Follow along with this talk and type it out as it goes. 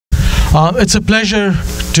It's a pleasure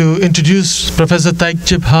to introduce Professor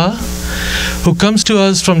Taekjip Ha, who comes to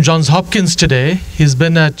us from Johns Hopkins today. He's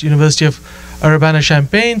been at University of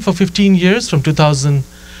Urbana-Champaign for 15 years, from 2000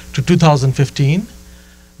 to 2015.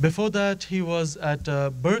 Before that, he was at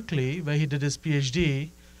Berkeley, where he did his PhD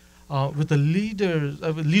with the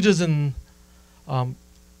leaders in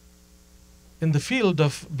the field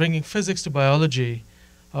of bringing physics to biology,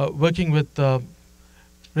 working with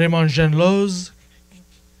Raymond Genlos,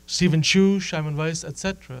 Stephen Chu, Simon Weiss,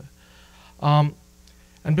 etc.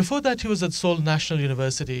 And before that, he was at Seoul National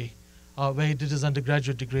University, where he did his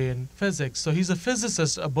undergraduate degree in physics. So he's a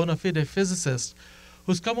physicist, a bona fide physicist,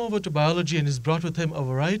 who's come over to biology and has brought with him a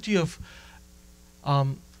variety of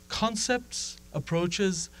concepts,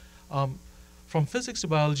 approaches from physics to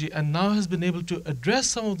biology, and now has been able to address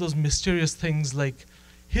some of those mysterious things like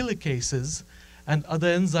helicases and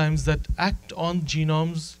other enzymes that act on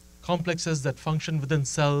genomes, complexes that function within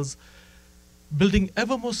cells, building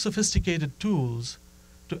ever more sophisticated tools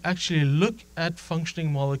to actually look at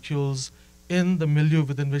functioning molecules in the milieu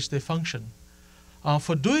within which they function.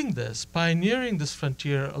 For doing this, pioneering this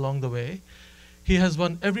frontier along the way, he has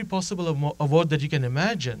won every possible award that you can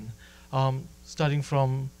imagine, starting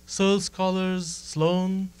from Searle Scholars,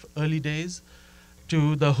 Sloan, early days,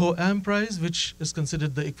 to the Ho-Am Prize, which is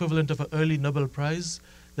considered the equivalent of an early Nobel Prize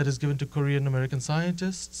that is given to Korean-American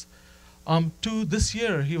scientists. To this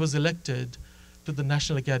year, he was elected to the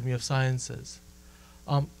National Academy of Sciences.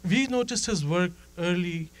 We noticed his work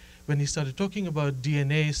early when he started talking about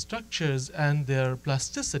DNA structures and their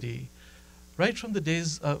plasticity, right from the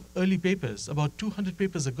days of early papers, about 200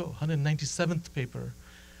 papers ago, 197th paper,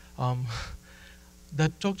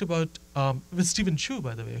 that talked about, with Stephen Chu,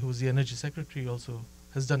 by the way, who was the energy secretary, also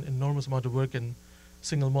has done enormous amount of work in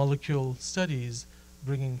single molecule studies,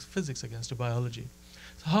 bringing physics against to biology.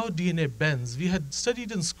 So how DNA bends. We had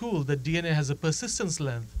studied in school that DNA has a persistence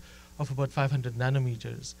length of about 500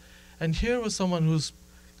 nanometers. And here was someone who's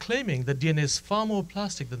claiming that DNA is far more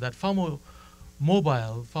plastic than that, far more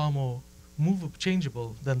mobile, far more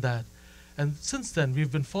changeable than that. And since then,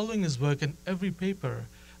 we've been following his work in every paper.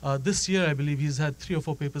 This year, I believe he's had 3 or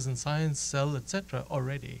 4 papers in Science, Cell, etc.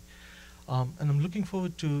 already. And I'm looking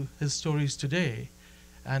forward to his stories today.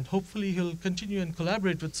 And hopefully he'll continue and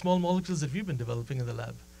collaborate with small molecules that we've been developing in the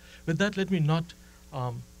lab. With that, let me not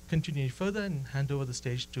continue further and hand over the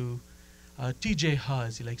stage to TJ Ha,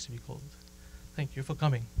 as he likes to be called. Thank you for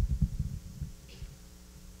coming.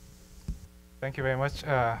 Thank you very much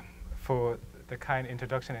for the kind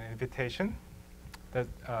introduction and invitation.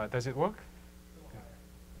 Does it work?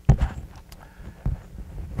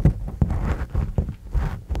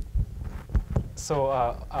 So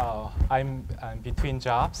I'm between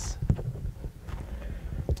jobs.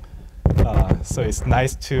 So it's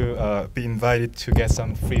nice to be invited to get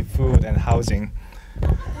some free food and housing.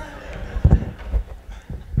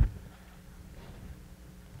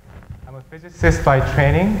 I'm a physicist by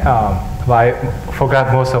training, but I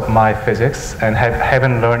forgot most of my physics and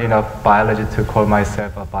haven't learned enough biology to call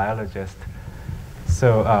myself a biologist.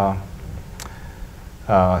 So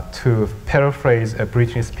to paraphrase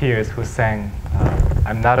Britney Spears, who sang,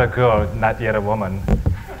 "I'm not a girl, not yet a woman."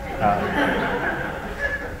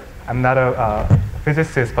 I'm not a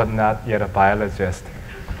physicist, but not yet a biologist.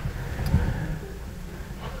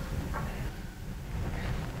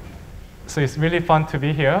 So it's really fun to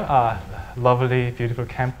be here. Lovely, beautiful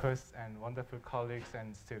campus and wonderful colleagues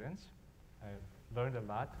and students. I learned a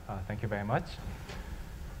lot. Thank you very much.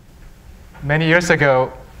 Many years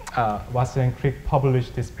ago, Watson and Crick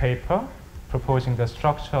published this paper proposing the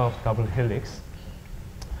structure of double helix.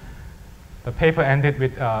 The paper ended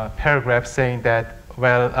with a paragraph saying that,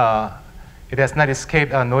 well, it has not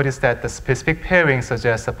escaped notice that the specific pairing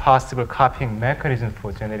suggests a possible copying mechanism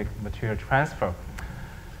for genetic material transfer.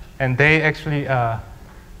 And they actually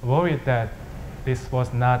worried that this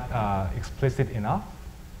was not explicit enough,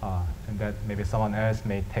 and that maybe someone else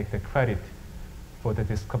may take the credit for the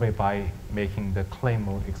discovery by making the claim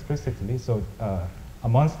more explicitly. So a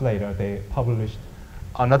month later, they published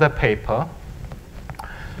another paper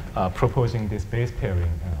proposing this base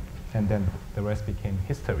pairing, and then the rest became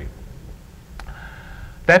history.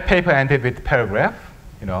 That paper ended with a paragraph,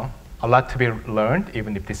 a lot to be learned,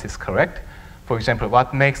 even if this is correct. For example,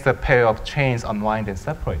 what makes the pair of chains unwind and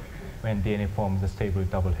separate when DNA forms a stable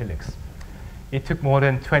double helix? It took more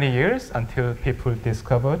than 20 years until people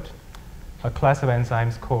discovered a class of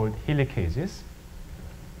enzymes called helicases.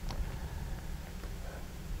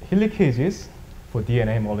 Helicases, for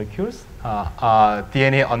DNA molecules, are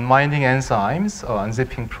DNA unwinding enzymes or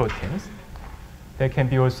unzipping proteins They can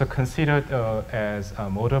be also considered as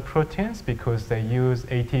motor proteins because they use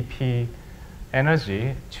ATP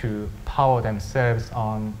energy to power themselves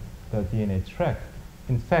on the DNA track.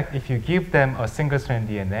 In fact, if you give them a single-strand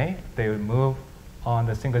DNA, they will move on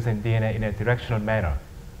the single-strand DNA in a directional manner,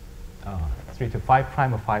 3 to 5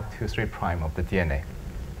 prime or 5 to 3 prime of the DNA.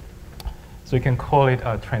 So you can call it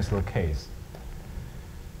a translocase.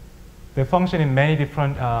 They function in many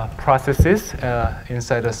different processes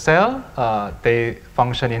inside a cell. They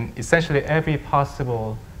function in essentially every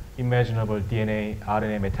possible imaginable DNA,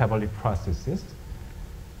 RNA metabolic processes.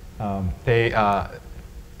 They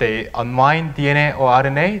unwind DNA or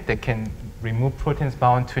RNA. They can remove proteins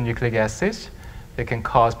bound to nucleic acids. They can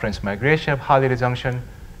cause branch migration of hydrogen junction.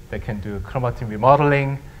 They can do chromatin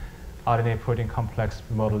remodeling, RNA protein complex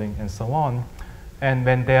remodeling, and so on. And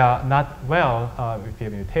when they are not well, if you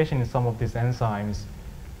have a mutation in some of these enzymes,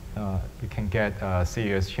 you can get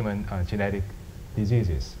serious human genetic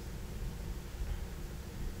diseases.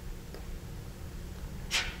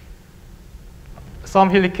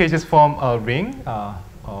 Some helicases form a ring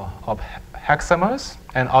of hexamers,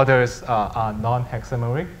 and others are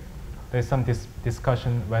non-hexameric. There's some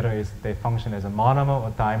discussion whether they function as a monomer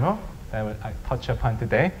or dimer that I will touch upon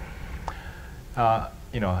today.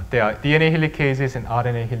 There are DNA helicases and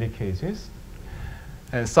RNA helicases.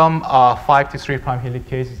 And some are 5 to 3 prime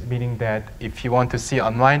helicases, meaning that if you want to see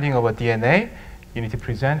unwinding of a DNA, you need to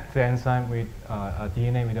present the enzyme with a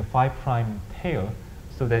DNA with a 5 prime tail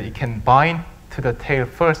so that it can bind to the tail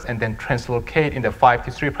first and then translocate in the 5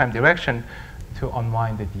 to 3 prime direction to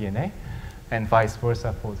unwind the DNA, and vice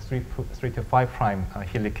versa for 3 to 5 prime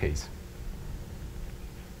helicase.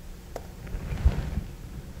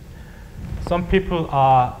 Some people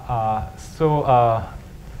are so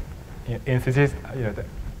enthusiastic,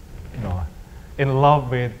 in love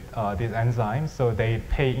with these enzymes, so they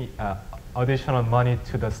pay additional money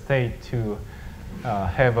to the state to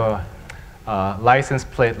have a license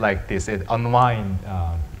plate like this. It unwind.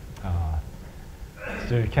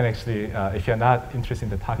 So you can actually, if you're not interested in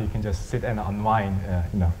the talk, you can just sit and unwind,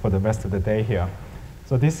 for the rest of the day here.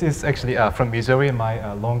 So this is actually from Missouri,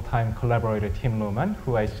 my longtime collaborator, Tim Luhmann,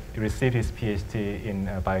 who received his PhD in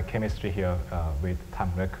biochemistry here with top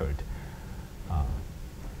record.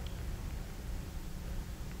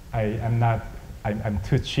 I'm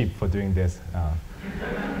too cheap for doing this.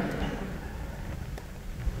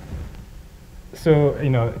 So,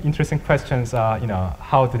 interesting questions are,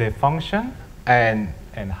 how do they function, and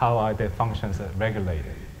how are their functions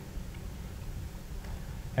regulated?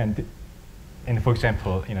 And for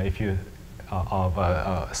example, if you have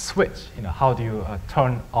a switch, how do you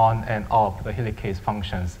turn on and off the helicase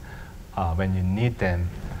functions when you need them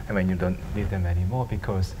and when you don't need them anymore?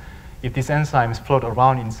 Because if these enzymes float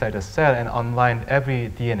around inside a cell and unwind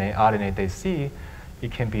every DNA, RNA they see,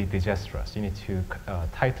 it can be disastrous. You need to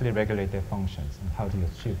tightly regulate their functions. And how do you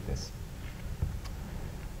achieve this?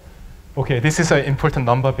 Okay, this is an important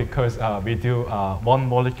number because we do one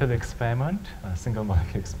molecule experiment, a single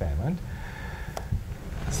molecule experiment.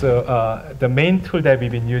 So the main tool that we've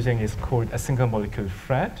been using is called a single molecule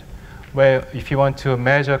FRED, where if you want to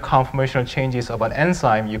measure conformational changes of an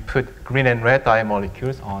enzyme, you put green and red dye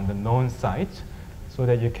molecules on the known site so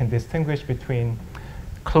that you can distinguish between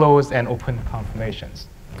closed and open conformations.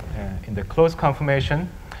 In the closed conformation,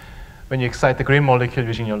 when you excite the green molecule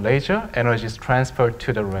using your laser, energy is transferred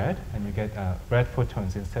to the red, and you get red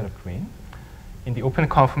photons instead of green. In the open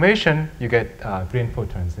conformation, you get green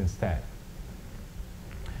photons instead.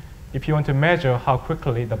 If you want to measure how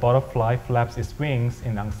quickly the butterfly flaps its wings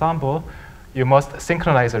in ensemble, you must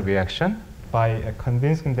synchronize a reaction by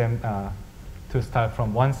convincing them to start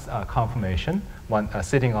from one conformation, one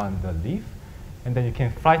sitting on the leaf, and then you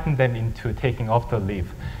can frighten them into taking off the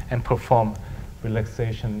leaf and perform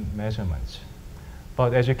relaxation measurements.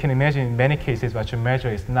 But as you can imagine, in many cases, what you measure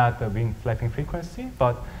is not the wing flapping frequency,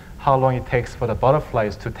 but how long it takes for the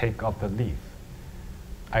butterflies to take off the leaf.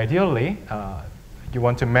 Ideally, you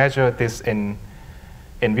want to measure this in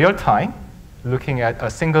real time, looking at a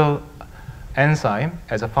single enzyme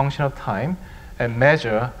as a function of time, and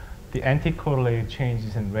measure the anti-correlated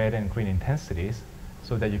changes in red and green intensities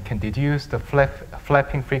so that you can deduce the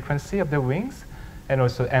flapping frequency of the wings and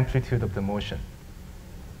also amplitude of the motion.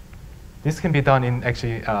 This can be done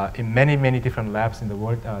in many, many different labs in the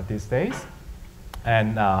world these days,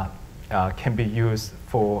 and can be used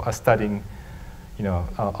for studying an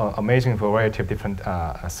amazing variety of different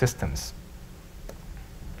systems.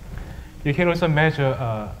 You can also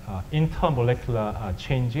measure intermolecular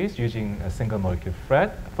changes using a single molecule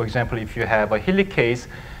FRED. For example, if you have a helicase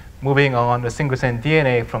moving on a single-strand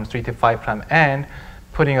DNA from 3 to 5' end,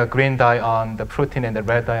 putting a green dye on the protein and the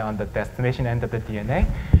red dye on the destination end of the DNA,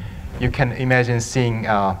 you can imagine seeing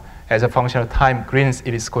as a function of time, green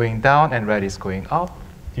it is going down and red is going up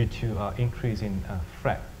due to increase in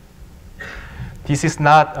FRET. This is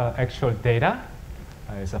not actual data.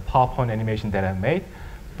 It's a PowerPoint animation that I made,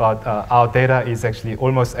 but our data is actually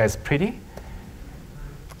almost as pretty.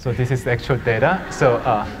 So this is the actual data. So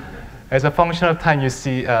as a function of time, you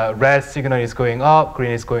see red signal is going up,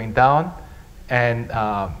 green is going down, and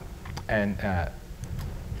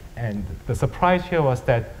the surprise here was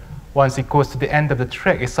that once it goes to the end of the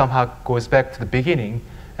track, it somehow goes back to the beginning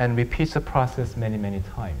and repeats the process many, many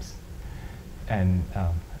times. And I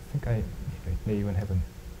think I may even have an,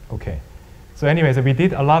 okay. So anyways, we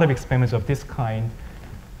did a lot of experiments of this kind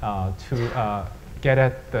to get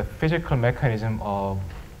at the physical mechanism of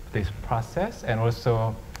this process and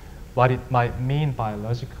also what it might mean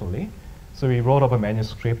biologically. So we wrote up a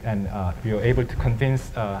manuscript and we were able to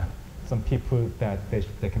convince some people that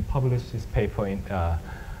they can publish this paper in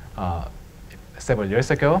several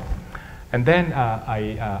years ago. And then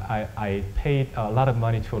I paid a lot of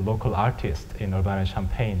money to a local artist in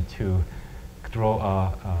Urbana-Champaign to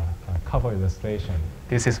draw a cover illustration.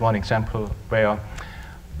 This is one example where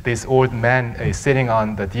this old man is sitting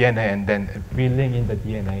on the DNA and then reeling in the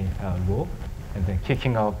DNA rope and then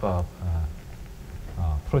kicking up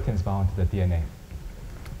proteins bound to the DNA.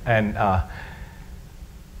 And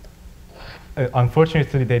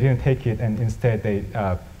unfortunately, they didn't take it, and instead they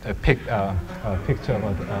picked a picture of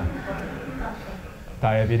a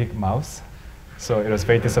diabetic mouse. So it was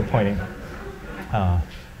very disappointing.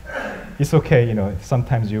 It's okay, you know,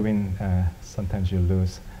 sometimes you win, sometimes you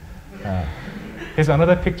lose. Here's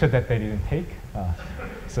another picture that they didn't take.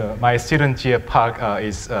 So my student, Gia Park,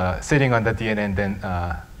 is sitting on the DNA, and then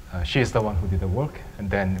she is the one who did the work, and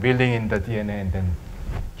then reeling in the DNA and then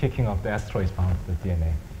kicking up the asteroids bound to the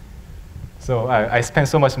DNA. So I spent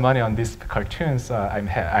so much money on these cartoons, I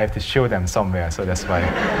have to show them somewhere, so that's why.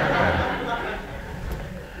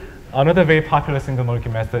 Another very popular single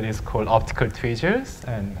molecule method is called optical tweezers,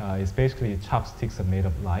 and it's basically chopsticks are made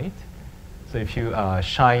of light. So if you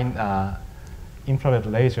shine infrared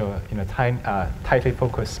laser in a tightly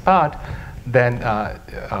focused spot, then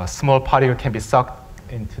a small particle can be sucked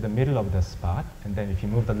into the middle of the spot, and then if you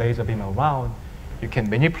move the laser beam around, you can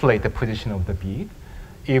manipulate the position of the bead.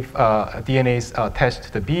 If DNA is attached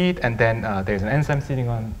to the bead, and then there's an enzyme sitting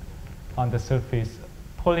on the surface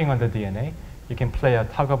pulling on the DNA, you can play a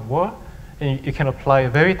tug of war, and you can apply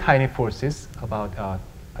very tiny forces, about a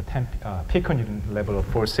piconewton level of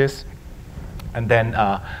forces, and then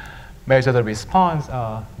measure the response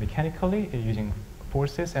mechanically using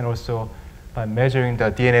forces, and also by measuring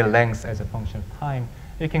the DNA length as a function of time,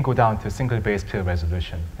 you can go down to single base pair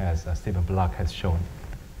resolution, as Stephen Block has shown.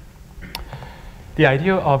 The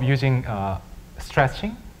idea of using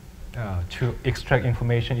stretching to extract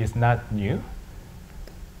information is not new.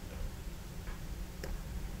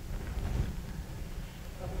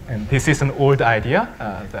 And this is an old idea.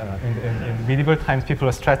 In medieval times, people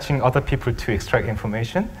are stretching other people to extract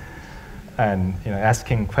information, and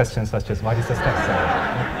asking questions such as, what is the stem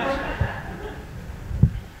cell?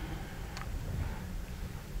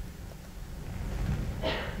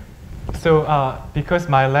 So because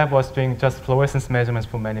my lab was doing just fluorescence measurements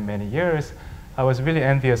for many, many years, I was really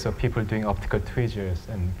envious of people doing optical tweezers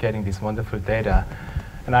and getting this wonderful data.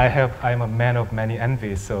 And I'm a man of many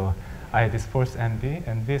envies, so I had this first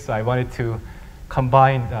envy, so I wanted to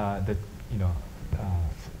combine the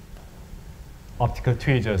optical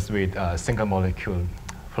tweezers with single molecule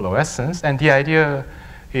fluorescence. And the idea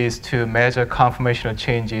is to measure conformational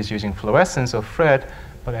changes using fluorescence or FRET,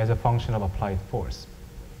 but as a function of applied force.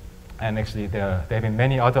 And actually, there have been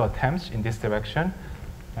many other attempts in this direction,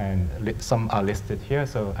 and some are listed here.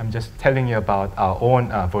 So I'm just telling you about our own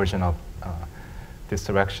version of this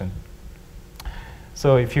direction.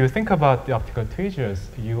 So if you think about the optical tweezers,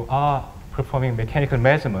 you are performing mechanical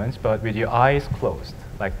measurements, but with your eyes closed,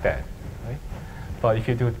 like that. Right? But if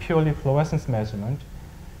you do purely fluorescence measurement,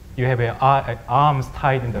 you have your arms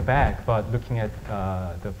tied in the back, but looking at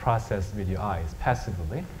the process with your eyes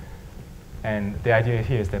passively. And the idea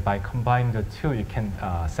here is that by combining the two, you can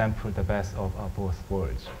sample the best of both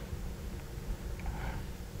worlds.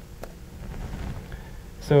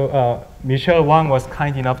 So Michelle Wang was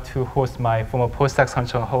kind enough to host my former postdoc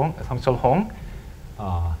Sung-Chul Hong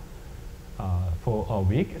for a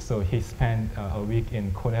week. So he spent a week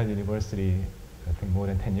in Cornell University, I think more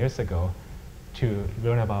than 10 years ago, to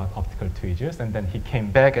learn about optical tweezers. And then he came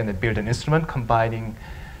back and built an instrument combining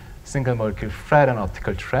single molecule FRET and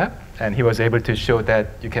optical trap. And he was able to show that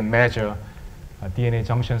you can measure DNA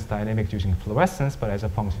junctions dynamics using fluorescence, but as a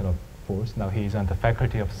function of force. Now he is on the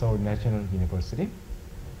faculty of Seoul National University.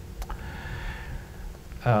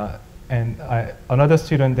 Another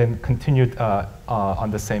student then continued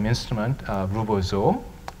on the same instrument, Rubo Zhou,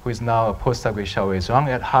 who is now a postdoc with Xiaowei Zhuang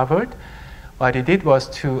at Harvard. What he did was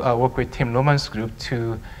to work with Tim Lohmann's group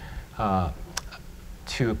to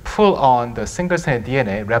pull on the single-stranded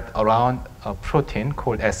DNA wrapped around a protein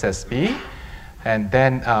called SSB. And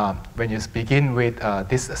then when you begin with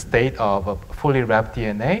this state of a fully wrapped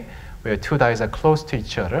DNA, where two dyes are close to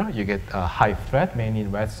each other, you get a high thread, mainly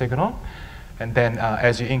red signal. And then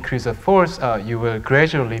as you increase the force, you will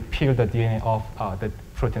gradually peel the DNA off the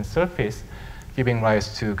protein surface, giving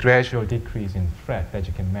rise to gradual decrease in thread that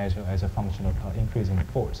you can measure as a function of increasing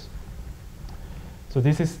force. So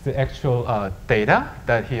this is the actual data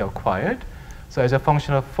that he acquired. So as a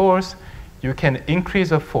function of force, you can increase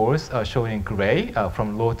the force, shown in gray,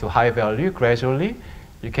 from low to high value gradually.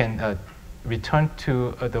 You can return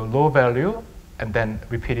to the low value and then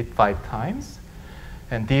repeat it 5 times.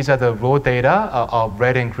 And these are the raw data of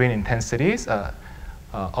red and green intensities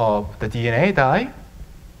of the DNA dye.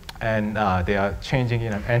 And they are changing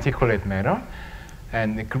in an anticorrelate manner.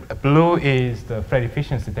 And the blue is the thread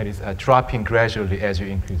efficiency that is dropping gradually as you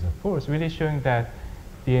increase the force, really showing that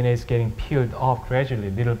DNA is getting peeled off gradually,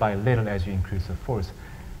 little by little, as you increase the force,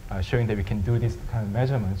 showing that we can do this kind of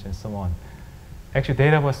measurements and so on. Actually,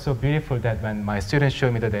 data was so beautiful that when my students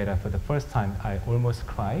showed me the data for the first time, I almost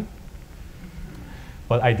cried.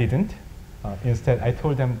 But I didn't. Instead, I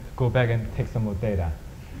told them, go back and take some more data,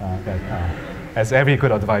 as every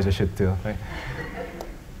good advisor should do. Right?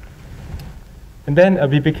 And then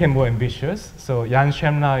we became more ambitious. So Jan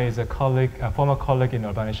Schemla is a colleague, a former colleague in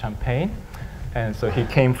Urbana-Champaign. And so he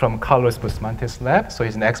came from Carlos Busmante's lab. So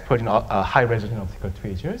he's an expert in high-resolution optical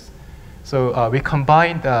tweezers. So we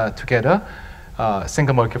combined together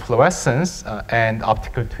single molecule fluorescence and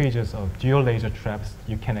optical tweezers of dual laser traps.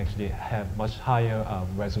 You can actually have much higher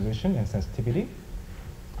resolution and sensitivity.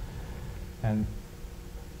 And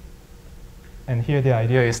here the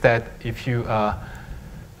idea is that if you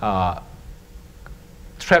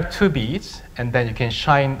trap 2 beads, and then you can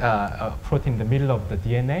shine a protein in the middle of the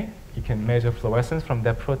DNA, you can measure fluorescence from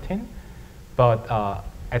that protein, but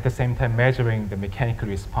at the same time measuring the mechanical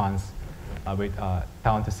response with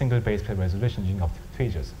down to single base pair resolution using optical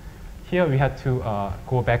tweezers. Here we had to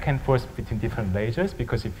go back and forth between different lasers,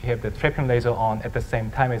 because if you have the trapping laser on at the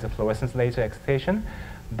same time as a fluorescence laser excitation,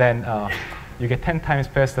 then you get 10 times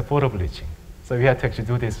faster photo-bleaching. So we had to actually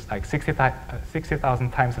do this like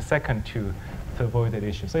 60,000 times a second to avoid that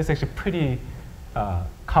issue. So it's actually pretty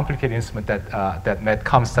complicated instrument that Matt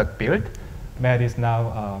Comstock built. Matt is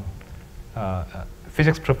now a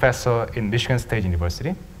physics professor in Michigan State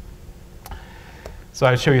University. So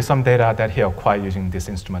I'll show you some data that he acquired using this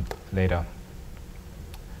instrument later.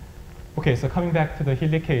 Okay, so coming back to the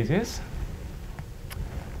helicases,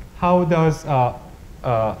 how does a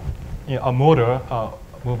motor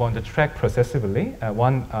move on the track processively?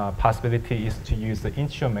 One possibility is to use the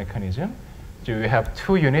inchium mechanism. So you have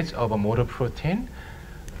 2 units of a motor protein,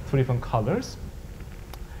 2 different colors.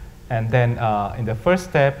 And then in the first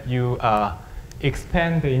step, you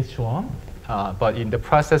expand the inchium. But in the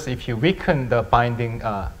process, if you weaken the binding,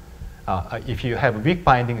 if you have weak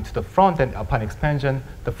binding to the front, then upon expansion,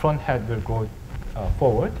 the front head will go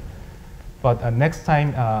forward. But next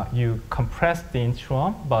time, you compress the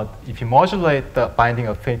inchium, but if you modulate the binding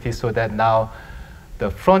affinity so that now the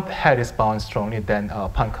front head is bound strongly, then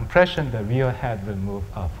upon compression, the rear head will move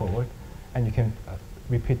forward. And you can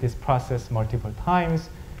repeat this process multiple times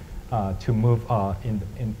to move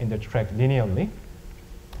in the track linearly.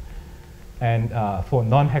 And for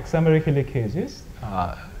non-hexameric helicases,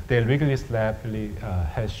 Dale Wrigley's lab really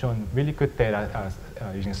has shown really good data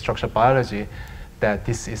using structural biology that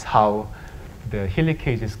this is how the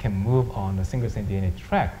helicases can move on a single-strand DNA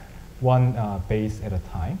track, one base at a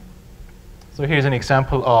time. So here's an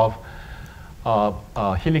example of a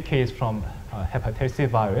helicase from hepatitis C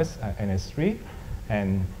virus, NS3,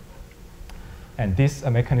 and this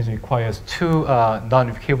mechanism requires 2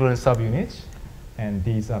 non-equivalent subunits. And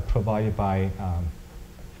these are provided by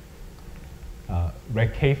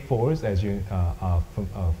REC-K4s, as you are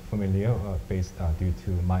familiar, based due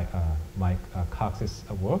to Mike Cox's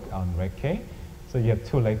work on REC-K. So you have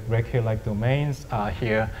 2 REC-K-like domains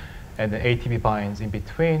here, and the ATP binds in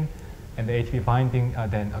between. And the ATP binding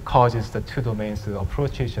then causes the 2 domains to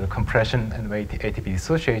approach each other, compression, and when ATP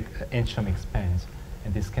dissociate, inchium expands.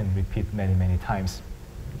 And this can repeat many, many times.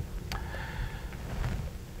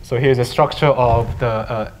 So here's a structure of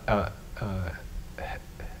the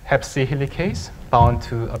Hep C helicase bound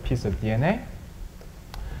to a piece of DNA.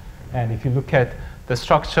 And if you look at the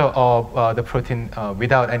structure of the protein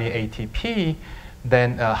without any ATP,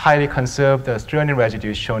 then highly conserved threonine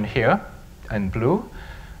residue is shown here in blue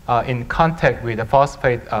in contact with the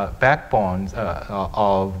phosphate backbones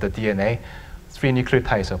of the DNA, 3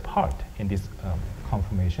 nucleotides apart in this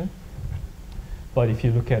conformation. But if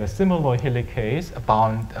you look at a similar helicase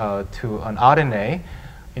bound to an RNA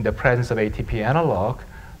in the presence of ATP analog,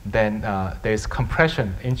 then there's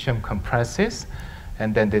compression, intium compresses,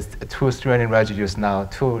 and then there's 2 threonine residues now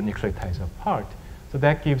 2 nucleotides apart. So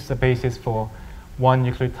that gives the basis for 1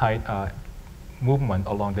 nucleotide movement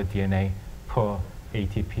along the DNA per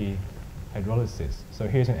ATP hydrolysis. So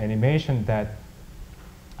here's an animation that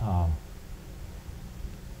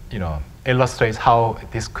illustrates how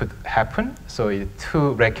this could happen. So 2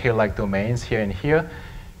 Reckitt-like domains here and here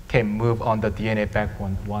can move on the DNA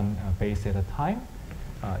backbone 1 base at a time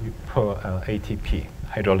per ATP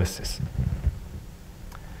hydrolysis.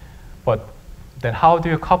 But then how do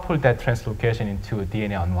you couple that translocation into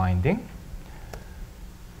DNA unwinding?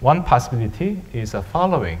 One possibility is the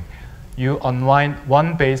following. You unwind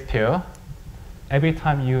 1 base pair every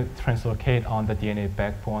time you translocate on the DNA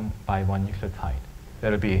backbone by 1 nucleotide.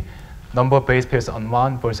 That will be number of base pairs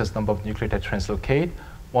unwound versus number of nucleotide translocate,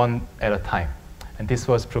 1 at a time. And this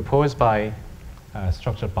was proposed by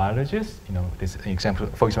structural biologists. This example,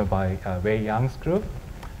 for example, by Wei Yang's group,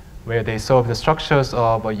 where they solved the structures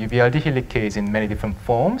of a UVLD helicase in many different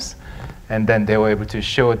forms, and then they were able to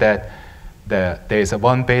show that there is a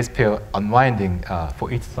 1 base pair unwinding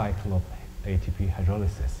for each cycle of ATP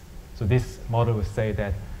hydrolysis. So this model would say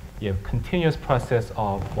that you have continuous process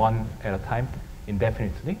of 1 at a time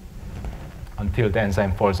indefinitely until the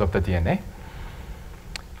enzyme falls off the DNA.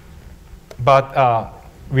 But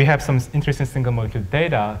we have some interesting single molecule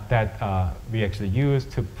data that we actually use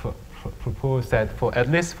to propose that for at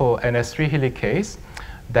least for NS3 helicase,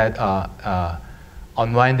 that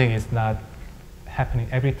unwinding is not happening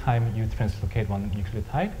every time you translocate 1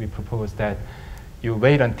 nucleotide. We propose that you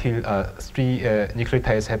wait until 3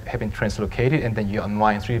 nucleotides have been translocated, and then you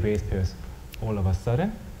unwind 3 base pairs all of a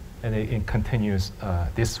sudden, and it continues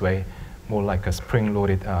this way, more like a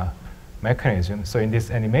spring-loaded mechanism. So in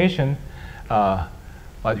this animation,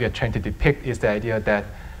 what we are trying to depict is the idea that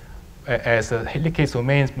as the helicase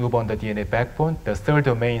domains move on the DNA backbone, the 3rd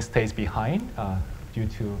domain stays behind due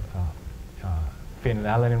to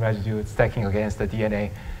phenylalanine residue stacking against the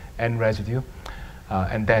DNA N residue.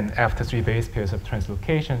 And then after 3 base pairs of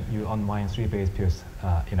translocation, you unwind 3 base pairs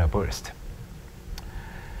in a burst.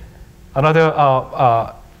 Another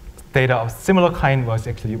data of similar kind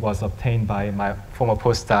was obtained by my former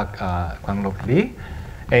postdoc, Kwang-Lok Lee.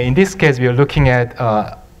 And in this case, we are looking at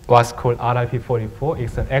what's called RIP44.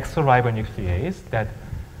 It's an exoribonuclease that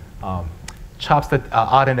chops the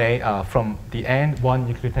RNA from the end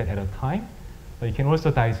 1 nucleotide at a time. But you can also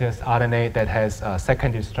digest RNA that has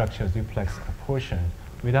secondary structure duplex portion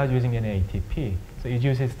without using any ATP. So it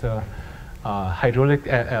uses the hydraulic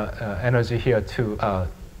energy here to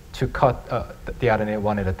cut the RNA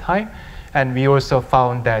 1 at a time. And we also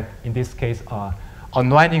found that in this case,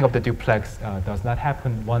 unwinding of the duplex does not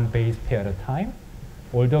happen 1 base pair at a time,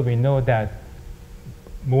 although we know that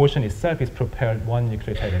motion itself is propelled 1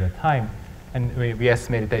 nucleotide at a time. And we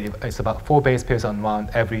estimated that it's about 4 base pairs unwound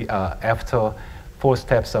every after 4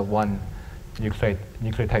 steps of 1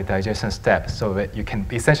 nucleotide digestion step. So that you can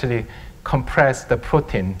essentially compress the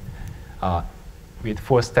protein with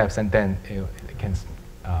 4 steps, and then it can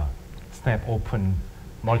snap open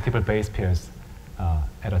multiple base pairs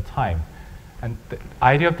at a time. And the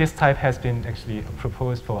idea of this type has been actually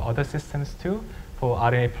proposed for other systems too. For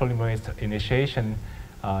RNA polymerase initiation,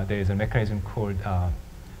 there is a mechanism called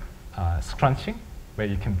scrunching, where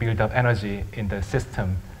you can build up energy in the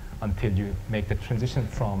system until you make the transition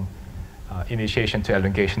from initiation to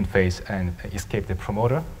elongation phase and escape the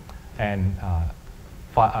promoter. And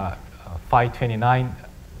 529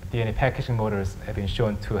 DNA packaging motors have been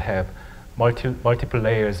shown to have multiple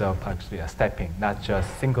layers of actually stepping, not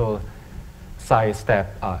just single size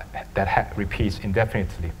step that repeats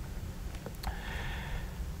indefinitely.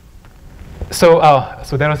 So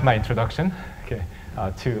that was my introduction. Okay.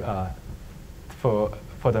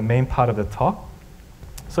 For the main part of the talk.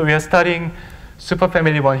 So we are studying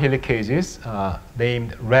superfamily 1 helicases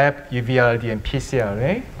named Rep, UVLD, and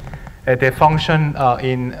PCRA. They function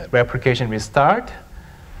in replication restart,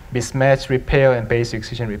 mismatch repair, and base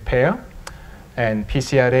excision repair. And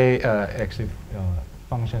PCRA actually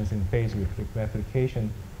functions in base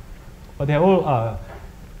replication. But they're all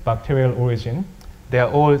bacterial origin. They are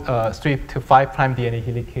all 3' to 5' DNA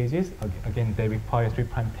helicases. Again, they require 3'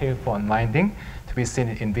 tail for unwinding to be seen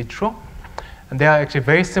in vitro. And they are actually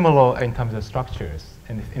very similar in terms of structures.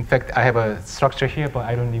 And in fact, I have a structure here, but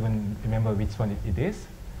I don't even remember which one it is,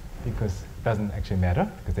 because it doesn't actually matter,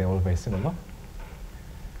 because they're all very similar.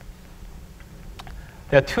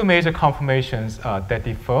 There are two major conformations that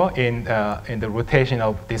differ in the rotation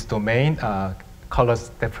of this domain, colors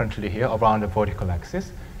differently here around the vertical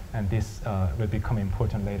axis, and this will become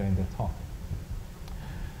important later in the talk.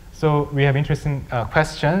 So we have interesting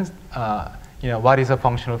questions. What is a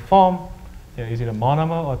functional form? Is it a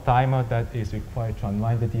monomer or dimer that is required to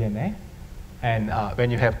unwind the DNA? And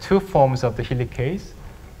when you have two forms of the helicase,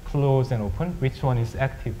 closed and open, which one is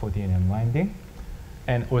active for DNA unwinding?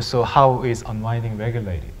 And also, how is unwinding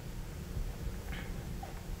regulated?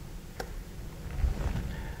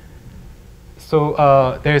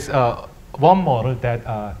 So there's one model that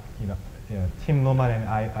Tim Lohmann and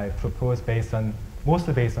I proposed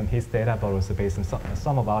mostly based on his data, but also based on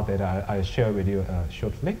some of our data I'll share with you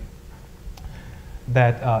shortly.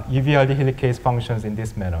 That UVLD helicase functions in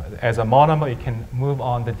this manner. As a monomer, it can move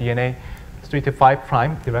on the DNA 3 to 5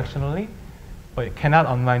 prime directionally, but it cannot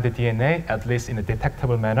unwind the DNA, at least in a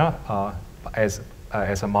detectable manner, as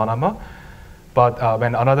a monomer. But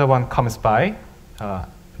when another one comes by,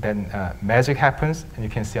 then magic happens, and you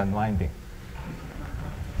can see unwinding.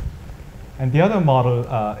 And the other model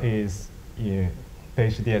is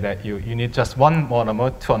basically that you need just one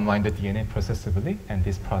monomer to unwind the DNA processively, and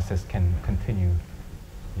this process can continue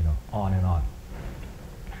on and on.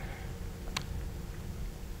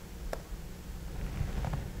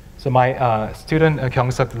 So my student,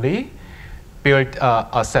 Kyung-Suk Lee, built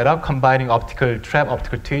a setup combining optical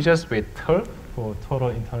tweezers with TURP for total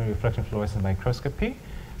internal reflection fluorescence microscopy.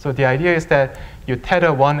 So the idea is that you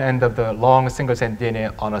tether one end of the long single-strand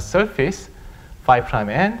DNA on a surface, 5'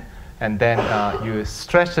 end, and then you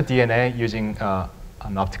stretch the DNA using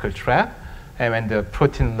an optical trap. And when the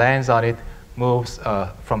protein lands on it, moves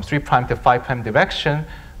from 3' to 5' direction,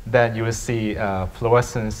 then you will see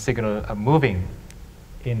fluorescence signal moving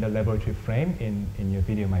in the laboratory frame in your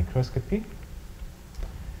video microscopy.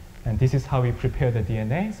 And this is how we prepare the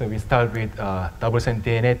DNA. So we start with double-strand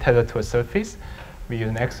DNA tethered to a surface. We use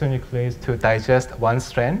an exonuclease to digest one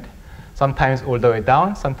strand, sometimes all the way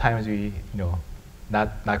down, sometimes we,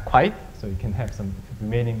 not quite. So you can have some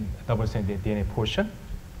remaining double-strand DNA portion.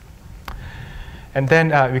 And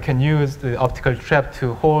then we can use the optical trap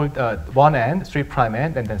to hold one end, 3'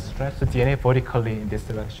 end, and then stretch the DNA vertically in this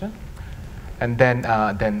direction. And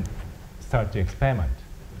then start the experiment.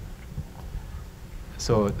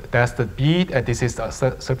 So that's the bead, and this is the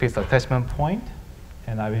surface attachment point.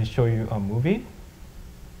 And I will show you a movie.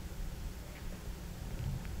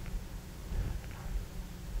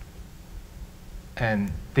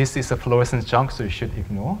 And this is a fluorescence junk, so you should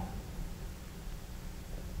ignore.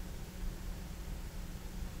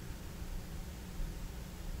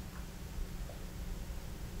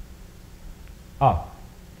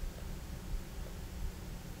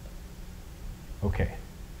 Okay,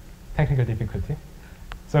 technical difficulty.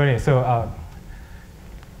 So anyway,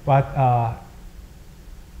 what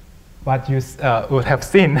you would have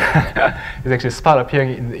seen is actually a spot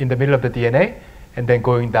appearing in the middle of the DNA and then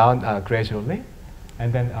going down gradually.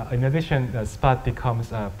 And then in addition, the spot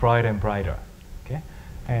becomes brighter and brighter. Okay,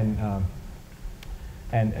 and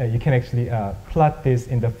you can actually plot this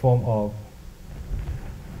in the form of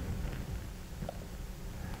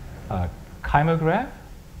chimograph.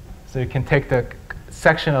 So you can take the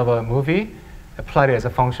section of a movie, apply it as a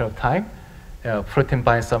function of time, protein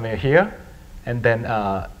binds somewhere here, and then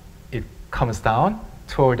it comes down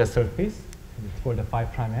toward the surface, toward the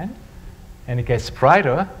 5' end, and it gets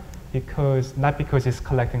brighter not because it's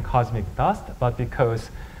collecting cosmic dust, but because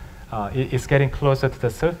it's getting closer to the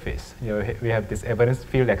surface. We have this evidence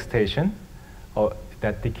field excitation, or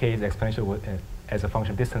that decays exponential as a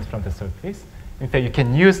function of distance from the surface. In fact, you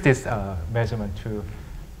can use this measurement to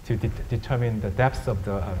determine the depth of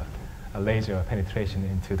the laser penetration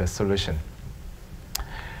into the solution.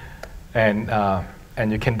 And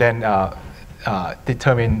you can then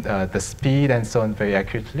determine the speed and so on very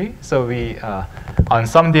accurately. So we, on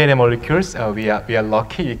some DNA molecules, we are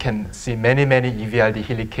lucky. You can see many UVLD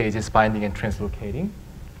helicases binding and translocating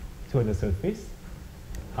to the surface,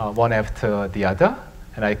 one after the other.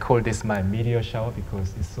 And I call this my meteor shower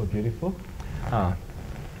because it's so beautiful.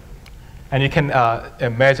 And you can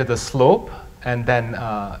measure the slope, and then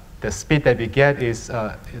the speed that we get is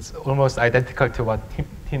almost identical to what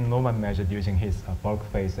Tim Lohmann measured using his bulk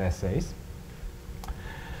phase assays.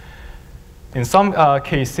 In some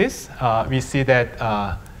cases, we see that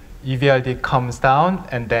UVLD comes down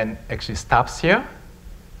and then actually stops here.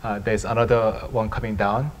 There's another one coming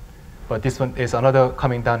down. but this one is another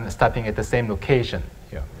coming down, stopping at the same location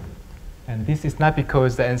here. And this is not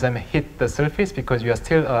because the enzyme hit the surface, because you are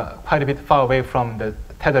still quite a bit far away from the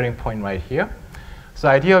tethering point right here. So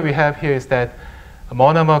the idea we have here is that a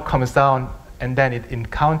monomer comes down and then it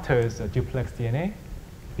encounters a duplex DNA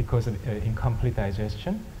because of incomplete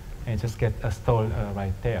digestion, and just get stalled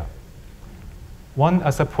right there.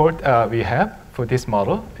 One support we have for this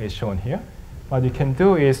model is shown here. What you can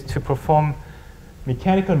do is to perform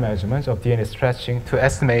mechanical measurements of DNA stretching to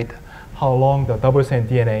estimate how long the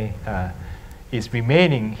double-stranded DNA is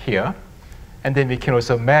remaining here. And then we can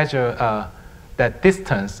also measure that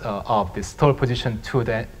distance of the stall position to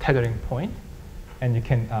the tethering point. And you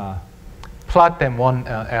can plot them one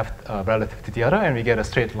relative to the other, and we get a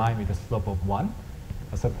straight line with a slope of 1,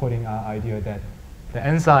 supporting our idea that the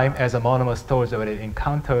enzyme, as a monomer, stores when it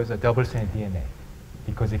encounters a double-stranded DNA,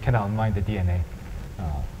 because it cannot unwind the DNA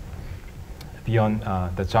beyond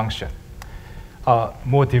the junction.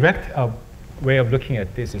 More direct way of looking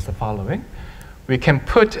at this is the following. We can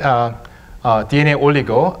put DNA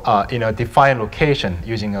oligo in a defined location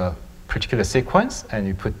using a particular sequence, and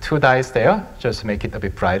you put 2 dyes there just to make it a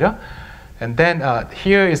bit brighter. And then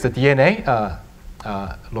here is the DNA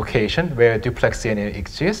location where duplex DNA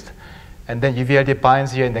exists. And then UVLD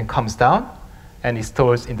binds here and then comes down, and it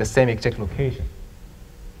stores in the same exact location.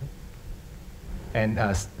 And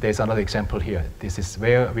there's another example here. This is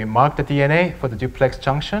where we mark the DNA for the duplex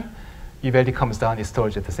junction. UVLD comes down, it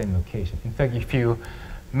stores at the same location. In fact, if you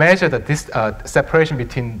measure this separation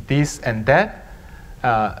between this and that,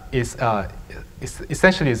 is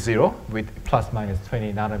essentially 0 with plus minus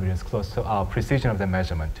 20 nanometers, close to our precision of the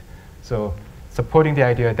measurement. So supporting the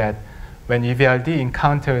idea that when UVLD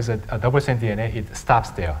encounters a double-stranded DNA, it stops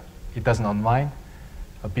there. It doesn't unwind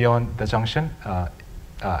beyond the junction,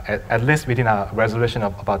 at least within a resolution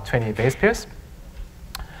of about 20 base pairs.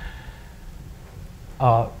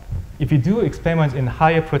 If you do experiments in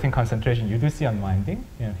higher protein concentration, you do see unwinding.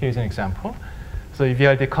 Here's an example. So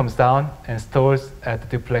UVLD comes down and stores at the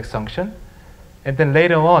duplex junction. And then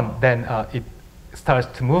later on, then it starts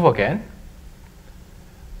to move again.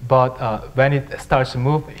 But when it starts to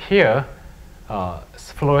move here,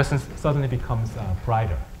 fluorescence suddenly becomes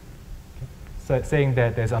brighter. Okay? So saying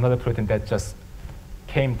that there's another protein that just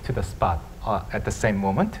came to the spot at the same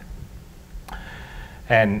moment.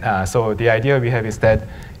 And so the idea we have is that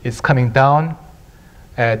it's coming down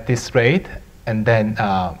at this rate, and then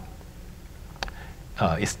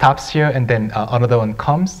it stops here, and then another one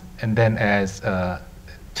comes, and then as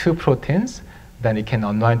 2 proteins, then it can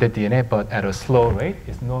unwind the DNA, but at a slow rate.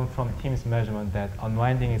 It's known from Tim's measurement that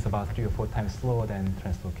unwinding is about 3 or 4 times slower than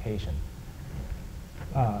translocation.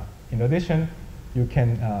 In addition, you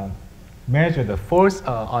can measure the force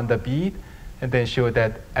on the bead, and then show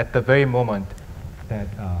that at the very moment that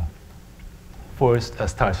force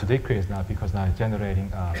starts to decrease now, because now it's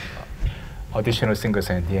generating additional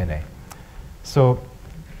single-stranded DNA. So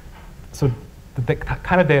the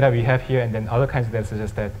kind of data we have here, and then other kinds of data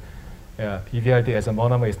suggest that UVLD as a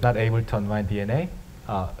monomer is not able to unwind DNA,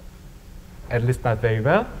 at least not very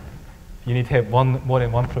well. You need to have more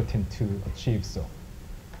than one protein to achieve so.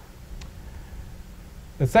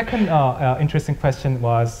 The second interesting question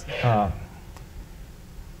was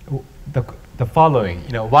the following.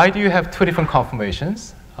 Why do you have 2 different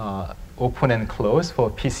conformations, open and closed,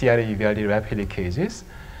 for PCR UVLD rep helicases?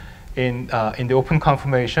 In the open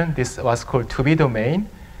conformation, this was called to-be domain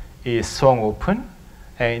is swung open,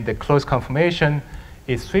 and in the closed conformation,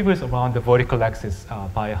 it swivels around the vertical axis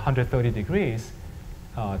by 130 degrees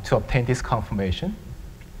to obtain this conformation.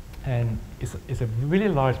 And it's a really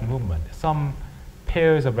large movement. Some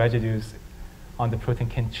pairs of residues on the protein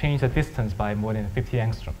can change the distance by more than 50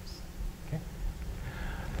 angstroms. Okay?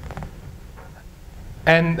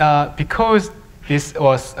 And because this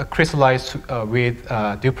was crystallized with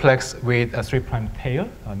duplex with a 3' tail,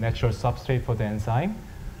 a natural substrate for the enzyme,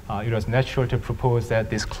 it was natural to propose that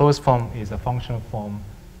this closed form is a functional form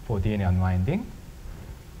for DNA unwinding.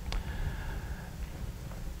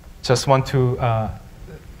 Just want to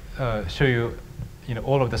show you,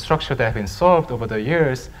 all of the structure that have been solved over the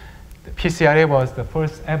years. The PCRA was the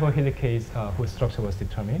first ever helicase whose structure was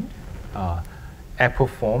determined, Apple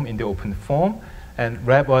form in the open form. And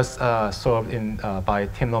REP was solved by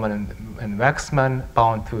Tim Norman and Waxman,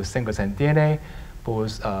 bound to single-strand DNA,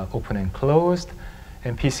 both open and closed.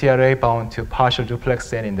 And PCRA bound to partial duplex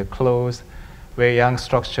DNA in the closed. Wei Yang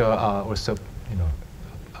structure also,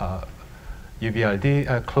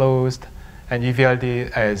 UVLD closed, and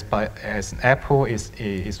UVLD as an apple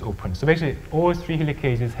is open. So basically, all 3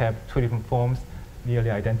 helicases have 2 different forms, nearly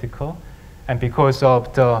identical. And because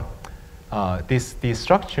of these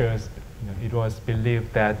structures, it was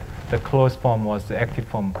believed that the closed form was the active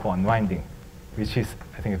form for unwinding, which is,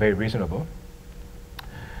 I think, very reasonable.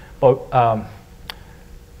 But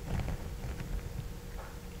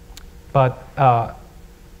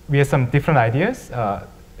we have some different ideas.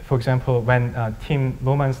 For example, when Tim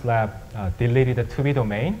Lohmann's lab deleted the 2B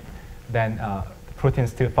domain, then the protein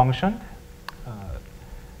still functioned.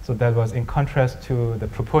 So that was in contrast to the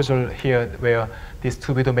proposal here, where this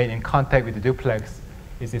 2B domain in contact with the duplex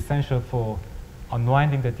is essential for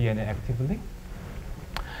unwinding the DNA actively.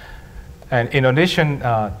 And in addition,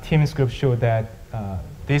 Tim's group showed that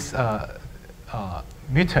this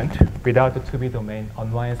mutant without the 2B domain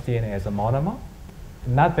unwinds DNA as a monomer.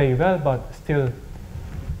 Not very well, but still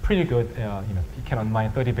pretty good. It can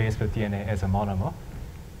unwind 30 base pair DNA as a monomer.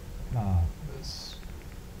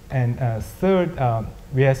 And third,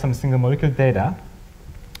 we have some single molecule data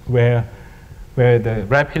where the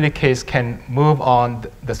rep helicase can move on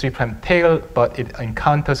the 3' tail, but it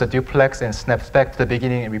encounters a duplex and snaps back to the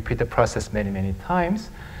beginning and repeat the process many, many times.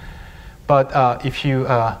 But if you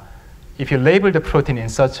label the protein in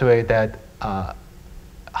such a way that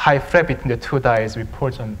high fret between the two dyes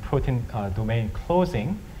reports on protein domain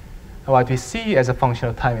closing, what we see as a function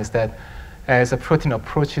of time is that as a protein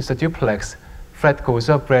approaches the duplex, fret goes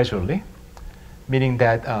up gradually, meaning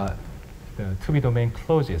that the 2B domain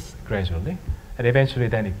closes gradually, and eventually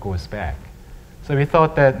then it goes back. So we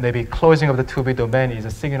thought that maybe closing of the 2B domain is a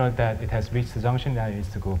signal that it has reached the junction, now it needs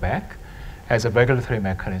to go back as a regulatory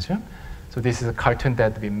mechanism. So this is a cartoon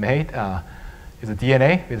that we made. It's a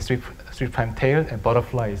DNA with a 3' tail, and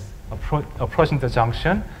butterfly is approaching the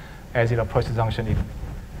junction. As it approaches the junction, it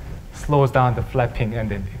slows down the flapping, and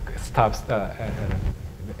then it stops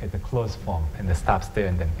at the closed form, and it stops there,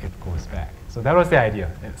 and then it goes back. So that was the idea.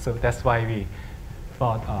 And so that's why we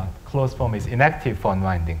thought closed form is inactive for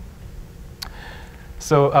unwinding.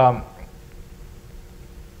 So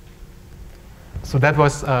so that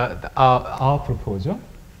was our proposal.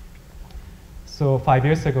 So 5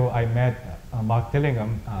 years ago, I met Mark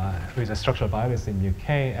Dillingham, who is a structural biologist in UK,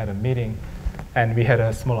 at a meeting, and we had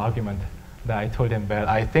a small argument that I told him, well,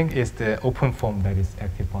 I think it's the open form that is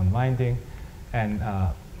active for unwinding. And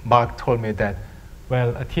Mark told me that,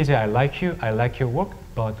 well, TJ, I like your work,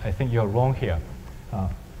 but I think you're wrong here.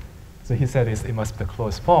 So he said it must be the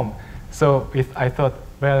closed form. So I thought,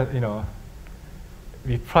 well,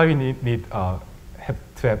 we probably have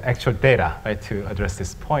to have actual data, right, to address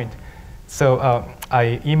this point. So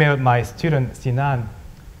I emailed my student Sinan,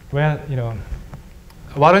 well,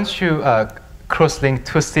 why don't you cross-link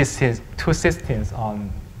two cysteines on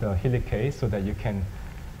the helicase so that you can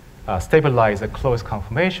stabilize a closed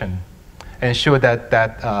conformation and show that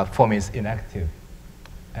that form is inactive,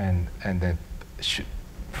 and then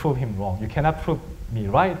prove him wrong. You cannot prove me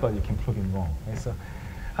right, but you can prove him wrong. Right?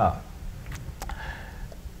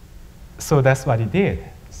 So that's what he did.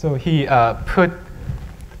 So he put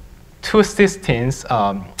two cysteines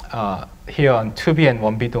here on 2B and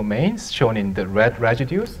 1B domains, shown in the red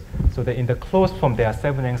residues, so that in the closed form they are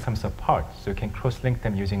 7 angstroms apart. So you can cross-link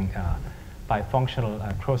them using bifunctional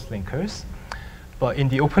cross-linkers. But in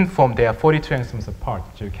the open form, they are 42 angstroms apart,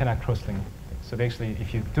 so you cannot cross-link. So basically,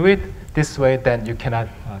 if you do it this way, then you cannot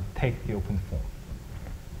take the open form.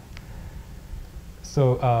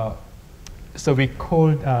 So we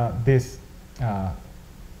called this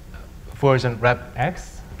version rep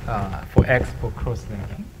X for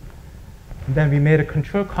cross-linking. Then we made a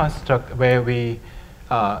control construct where we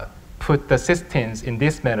put the cysteines in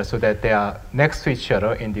this manner so that they are next to each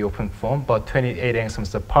other in the open form, but 28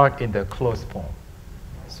 angstroms apart in the closed form.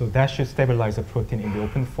 So that should stabilize the protein in the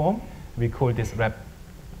open form. We call this rep.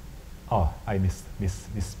 Oh, I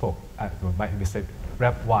misspoke. We said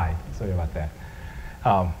rep Y. Sorry about that.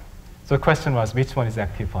 So the question was, which one is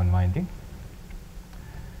active for unwinding?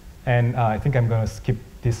 And I think I'm going to skip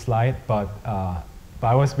this slide, but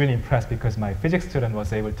I was really impressed because my physics student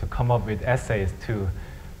was able to come up with essays to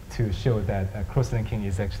show that cross-linking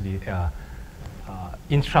is actually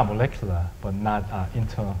intramolecular, but not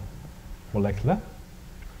intermolecular.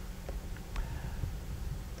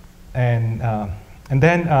 And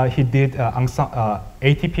then he did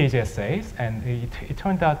ATPase essays, and it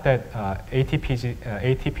turned out that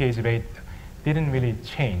ATPase rate didn't really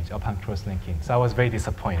change upon cross-linking. So I was very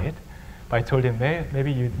disappointed. But I told him,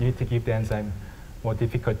 maybe you need to give the enzyme more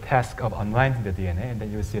difficult task of unwinding the DNA, and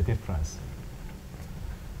then you'll see a difference.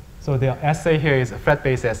 So the assay here is a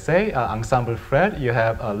fret-based assay, ensemble fret. You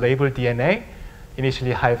have a labeled DNA,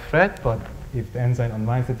 initially high fret, but if the enzyme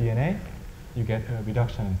unwinds the DNA, you get a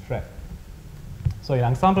reduction in fret. So in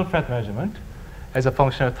ensemble fret measurement, as a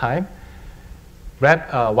function of time,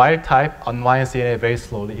 wild type unwinds DNA very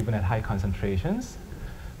slowly, even at high concentrations.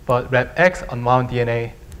 But Rep-X unwound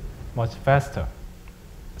DNA much faster.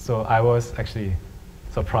 So I was actually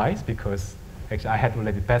surprised because actually I had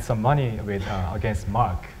already bet some money with, against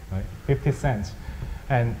Mark, right? 50 cents.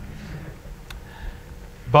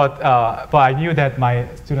 But I knew that my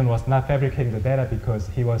student was not fabricating the data because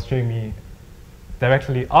he was showing me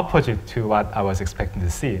directly opposite to what I was expecting to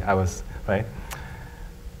see. Right?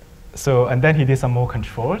 So, and then he did some more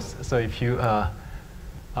controls. So if you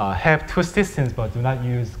have two systems but do not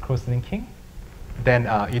use cross-linking, then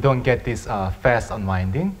you don't get this fast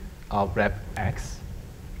unwinding of Rep-X.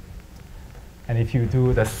 And if you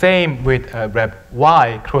do the same with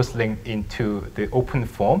Rep-Y cross-link into the open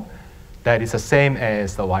form, that is the same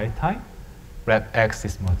as the wild type. Rep-X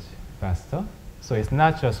is much faster. So it's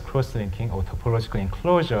not just cross-linking or topological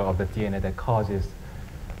enclosure of the DNA that causes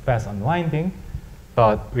fast unwinding,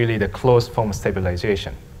 but really the closed form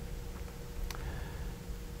stabilization.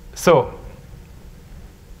 So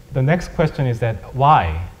the next question is that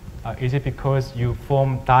why? Is it because you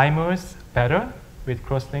form dimers better with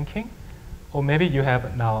cross-linking? Or maybe you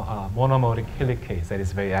have now a monomolecular helicase that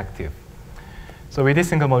is very active. So with this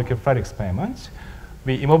single molecule Fred experiment,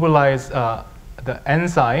 we immobilize the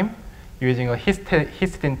enzyme using a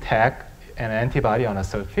histidine tag and an antibody on a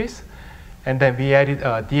surface. And then we added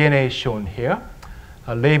DNA shown here,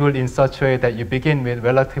 labeled in such a way that you begin with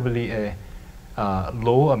relatively a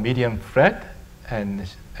low or medium Fred. And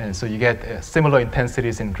so you get similar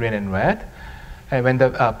intensities in green and red. And when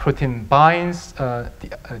the protein binds,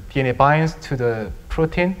 DNA binds to the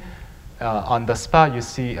protein, on the spot you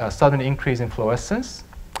see a sudden increase in fluorescence.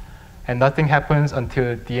 And nothing happens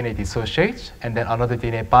until DNA dissociates, and then another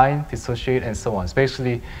DNA binds, dissociate, and so on. So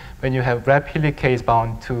basically, when you have Rep helicase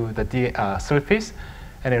bound to the surface,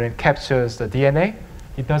 and then it captures the DNA,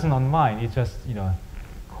 it doesn't unwind. It just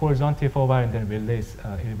horizontally for a while, and then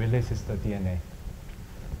it releases the DNA.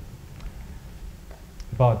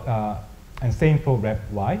 But and same for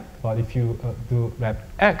Rep-Y. But if you do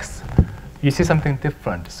Rep-X, you see something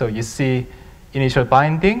different. So you see initial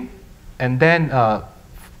binding, and then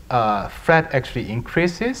Fred actually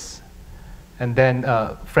increases, and then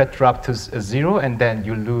Fred drops to 0, and then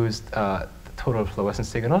you lose the total fluorescence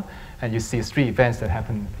signal, and you see 3 events that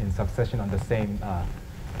happen in succession on the same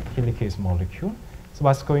helicase molecule. So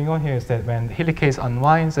what's going on here is that when helicase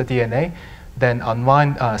unwinds the DNA, then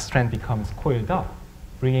unwind strand becomes coiled up,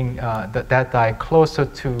 bringing that dye closer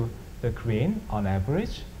to the green on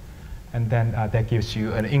average, and then that gives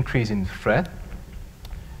you an increase in Fred.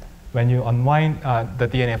 When you unwind the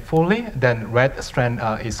DNA fully, then red strand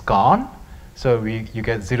is gone, so you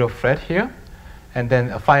get 0 Fred here. And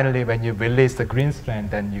then finally, when you release the green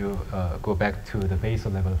strand, then you go back to the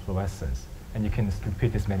basal level fluorescence, and you can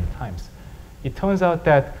repeat this many times. It turns out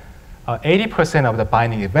that 80% of the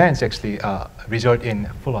binding events actually result in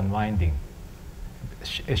full unwinding,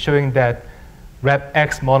 showing that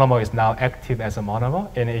Rep-X monomer is now active as a monomer,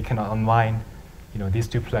 and it can unwind these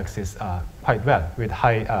duplexes quite well with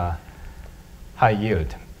high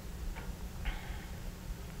yield.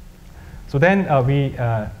 So then we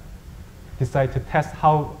decide to test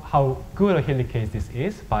how good a helicase this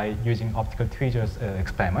is by using optical tweezers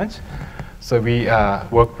experiments. So we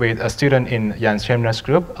work with a student in Jan Schemler's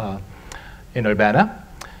group in Urbana.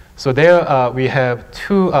 So there we have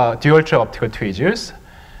 2 dual-thread optical tweezers.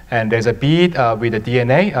 And there's a bead with a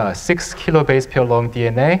DNA, 6 kilobase pair long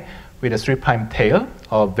DNA with a 3' tail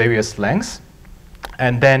of various lengths.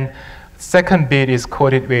 And then second bead is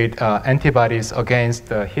coated with antibodies against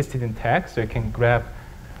the histidine tag, so you can grab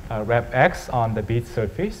Rep-X on the bead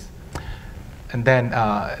surface. And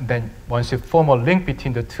then once you form a link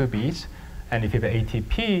between the 2 beads, and if you have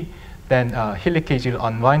ATP, then helicase will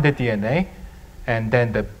unwind the DNA, and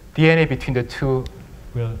then the DNA between the 2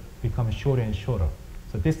 will become shorter and shorter.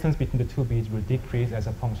 So distance between the 2 beads will decrease as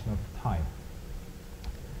a function of time.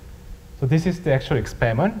 So this is the actual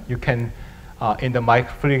experiment. You can, in the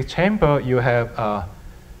microfluidic chamber, you have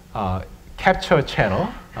a capture channel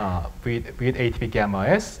with ATP gamma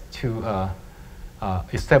S to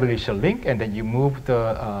establish a link, and then you move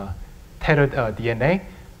the tethered DNA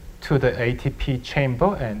to the ATP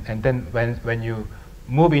chamber, and then when you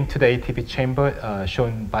move into the ATP chamber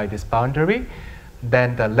shown by this boundary,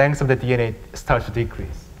 then the length of the DNA starts to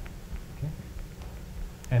decrease. Okay?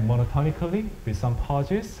 And monotonically, with some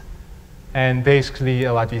pauses. And basically,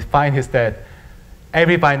 what we find is that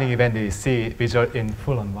every binding event that you see results in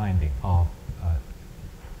full unwinding of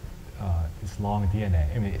this long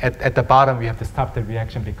DNA. I mean, at the bottom, we have to stop the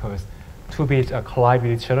reaction because 2 beads collide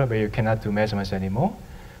with each other where you cannot do measurements anymore.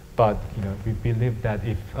 But we believe that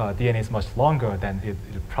if DNA is much longer, then it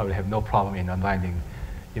will probably have no problem in unwinding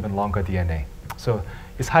even longer DNA. So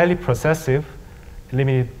it's highly processive,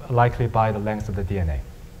 limited likely by the length of the DNA.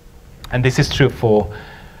 And this is true for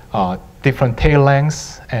different tail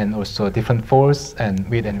lengths and also different force and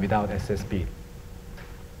with and without SSB.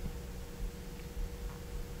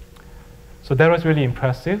 So that was really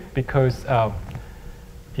impressive because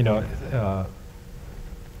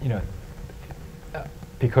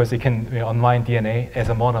because it can unwind DNA as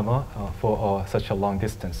a monomer for such a long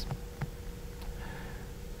distance.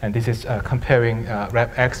 And this is comparing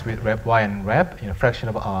rep X with rep Y and rep, fraction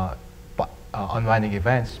of unwinding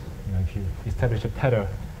events. If you establish a tether,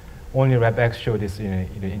 only rep X showed this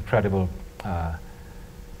incredible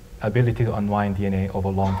ability to unwind DNA over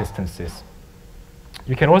long distances.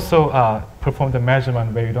 You can also perform the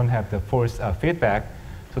measurement where you don't have the force feedback,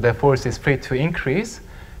 so the force is free to increase,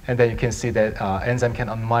 and then you can see that enzyme can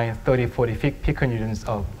unwind 30, 40 piconewtons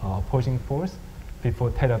of opposing force before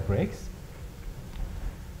tether breaks.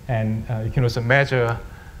 And you can also measure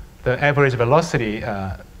the average velocity,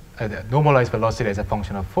 the normalized velocity as a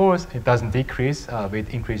function of force. It doesn't decrease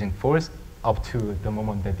with increasing force up to the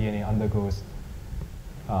moment that DNA undergoes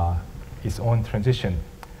its own transition.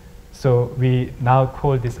 So we now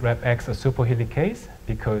call this rep X a superhelicase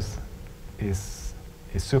because it's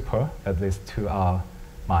super, at least to our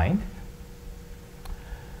mind.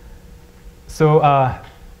 So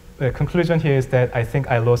the conclusion here is that I think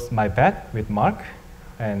I lost my bet with Mark.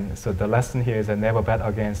 And so the lesson here is I never bet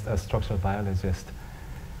against a structural biologist.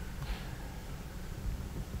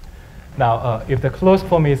 Now, if the closed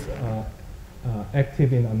form is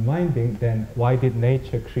active in unwinding, then why did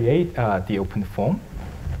nature create the open form?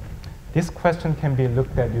 This question can be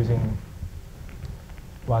looked at using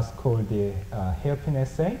what's called the hairpin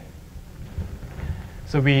assay.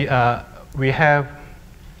 So we have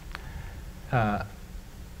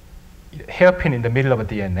hairpin in the middle of a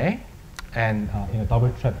DNA and in a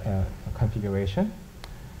double trap configuration.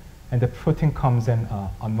 And the protein comes and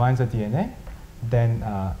unwinds the DNA. Then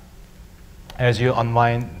as you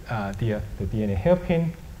unwind the DNA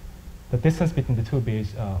hairpin, the distance between the two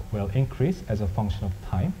beads will increase as a function of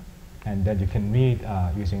time. And then you can read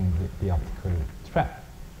using the optical trap.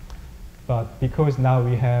 But because now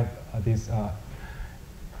we have this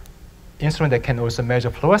instrument that can also measure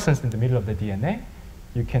fluorescence in the middle of the DNA,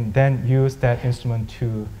 you can then use that instrument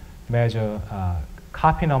to measure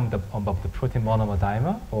copy number of the protein monomer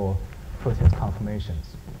dimer or protein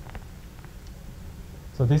conformations.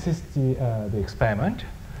 So this is the experiment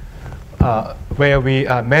where we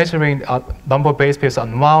are measuring number of base pairs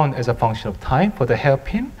unwound as a function of time for the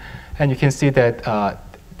hairpin. And you can see that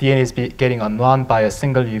DNA is getting unwound by a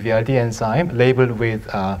single UVRD enzyme labeled with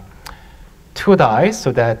 2 dyes,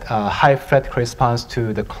 so that high fret corresponds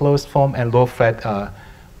to the closed form and low fret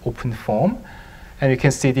open form. And you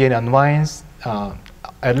can see DNA unwinds,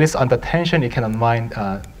 at least under tension, it can unwind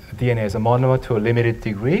DNA as a monomer to a limited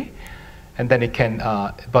degree. And then it can,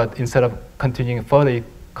 but instead of continuing further, it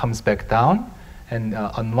comes back down and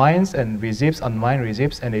unwinds and rezips, unwind,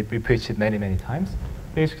 rezips, and it repeats it many, many times.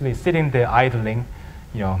 Basically sitting there idling,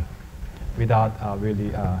 without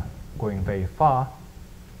really going very far.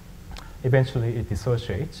 Eventually it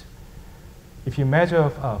dissociates. If you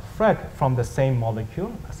measure fret from the same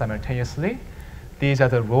molecule simultaneously, these are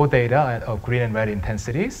the raw data of green and red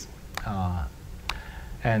intensities.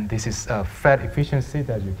 And this is fret efficiency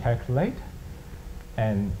that you calculate.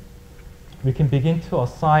 And we can begin to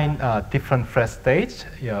assign different fret stage,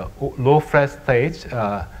 low fret stage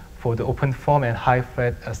for the open form and high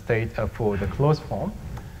fret state for the closed form.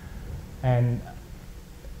 And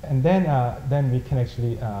then we can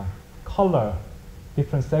actually color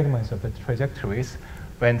different segments of the trajectories.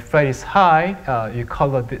 When fret is high, you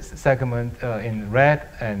color this segment in red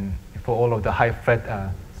and for all of the high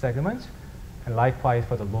fret segments, and likewise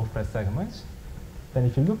for the low fret segments. Then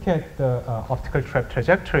if you look at the optical trap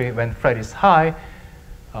trajectory, when fret is high,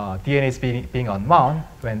 DNA is being unwound.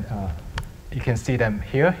 When you can see them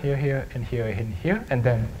here, here, here, and here, and here. And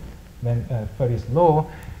then when fret is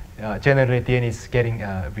low, generally DNA is getting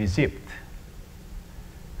rezipped.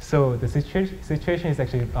 So the situation is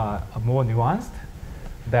actually more nuanced,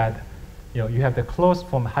 that you have the closed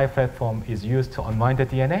form, high fret form is used to unwind the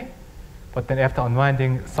DNA, but then after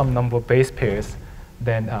unwinding some number of base pairs,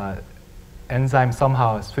 then enzyme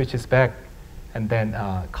somehow switches back and then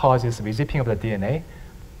causes rezipping of the DNA.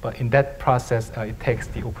 But in that process, it takes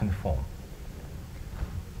the open form.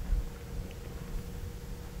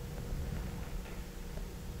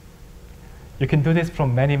 You can do this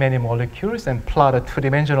from many, many molecules and plot a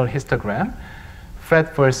 2-dimensional histogram,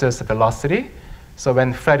 fret versus velocity. So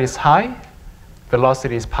when thread is high,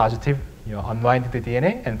 velocity is positive, you're unwinding the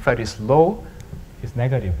DNA, and thread is low, it's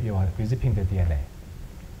negative, you are rezipping the DNA.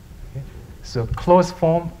 Okay? So closed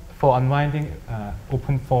form for unwinding,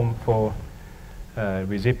 open form for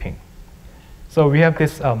rezipping. So we have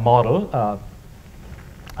this model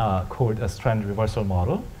called a strand reversal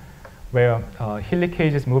model, where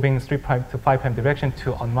helicase is moving 3' to 5' direction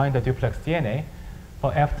to unwind the duplex DNA,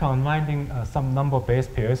 but after unwinding some number of base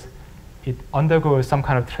pairs, it undergoes some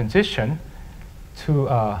kind of transition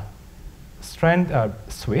to strand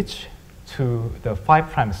switch to the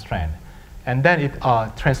 5' strand. And then it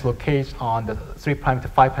translocates on the 3' to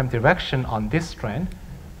 5' direction on this strand,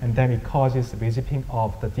 and then it causes rezipping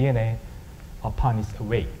of the DNA upon its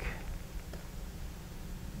awake.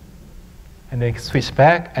 And they switch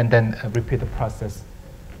back and then repeat the process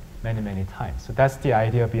many, many times. So that's the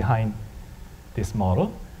idea behind this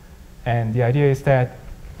model. And the idea is that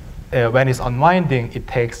when it's unwinding, it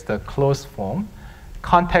takes the closed form,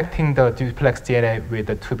 contacting the duplex DNA with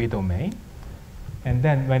the 2B domain. And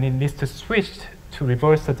then when it needs to switch to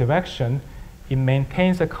reverse the direction, it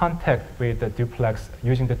maintains the contact with the duplex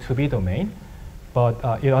using the 2B domain,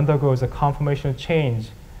 but it undergoes a conformational change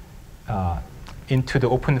into the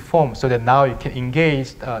open form so that now you can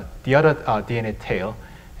engage the other DNA tail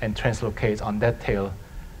and translocate on that tail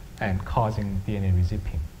and causing DNA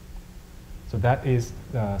rezipping. So that is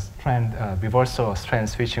the strand reversal or strand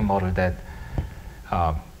switching model that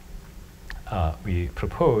we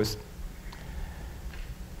proposed.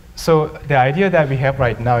 So the idea that we have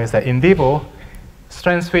right now is that in vivo,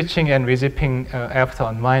 strand switching and rezipping after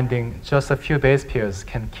unwinding, just a few base pairs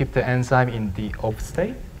can keep the enzyme in the off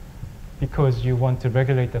state because you want to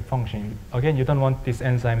regulate the function. Again, you don't want these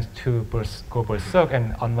enzymes to go berserk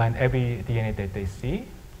and unwind every DNA that they see,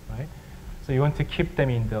 right? So you want to keep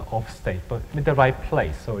them in the off state, but in the right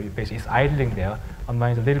place. So you basically it's idling there,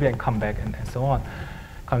 unwinds a little bit and come back and so on,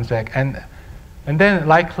 comes back. And then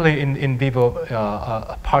likely in vivo,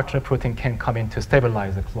 a partner protein can come in to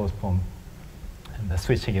stabilize the closed form and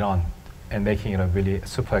switching it on and making it a really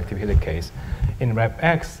super-active helicase. In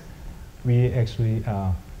RepX, we actually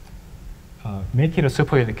make it a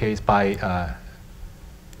super helicase by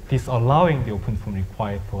disallowing the open form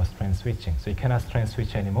required for strand switching. So you cannot strand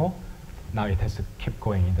switch anymore. Now it has to keep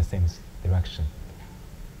going in the same direction.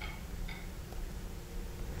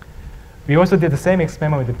 We also did the same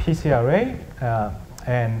experiment with the PCRA,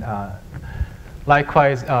 and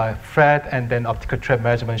likewise, thread and then optical trap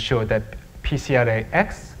measurement showed that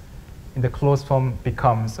PCRA-X in the closed form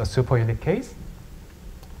becomes a super helicase.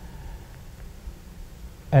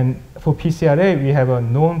 And for PCRA, we have a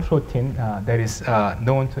known protein that is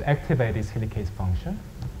known to activate this helicase function.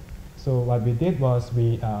 So what we did was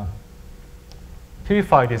we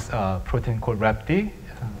purified this protein called RepD,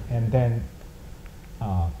 and then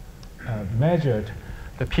measured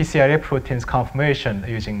the PCRA protein's conformation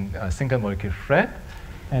using a single molecule thread.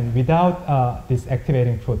 And without this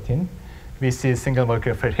activating protein, we see single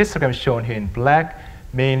molecule thread histogram shown here in black,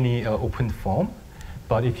 mainly open form.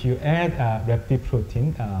 But if you add RepD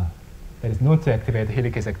protein that is known to activate the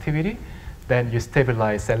helicase activity, then you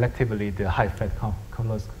stabilize selectively the high thread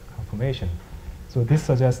conformation. So this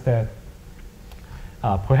suggests that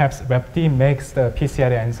perhaps RepD makes the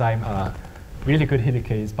PCRA enzyme really good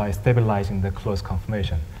helicase by stabilizing the closed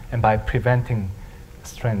conformation and by preventing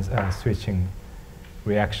strand switching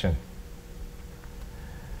reaction.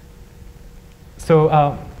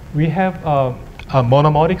 So we have a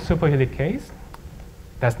monomeric superhelicase.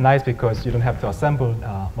 That's nice because you don't have to assemble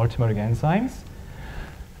multimeric enzymes.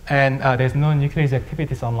 And there's no nuclease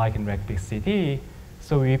activities unlike in RECBIC-CD.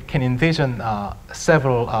 So we can envision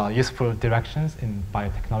several useful directions in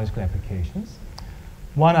biotechnological applications.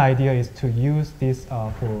 One idea is to use this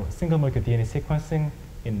for single molecule DNA sequencing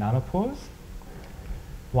in nanopores.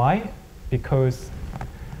 Why? Because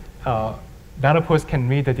nanopores can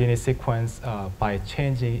read the DNA sequence by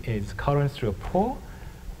changing its current through a pore.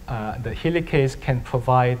 The helicase can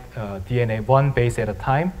provide DNA one base at a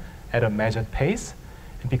time at a measured pace.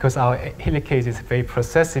 And because our helicase is very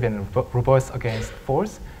processive and robust against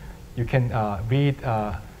force, you can read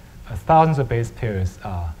thousands of base pairs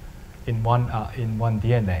in one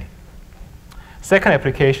DNA. Second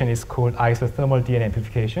application is called isothermal DNA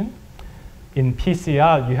amplification. In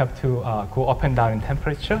PCR, you have to go up and down in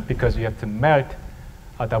temperature because you have to melt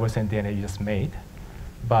a double-strand DNA you just made.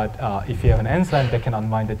 But if you have an enzyme that can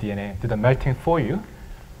unwind the DNA, do the melting for you,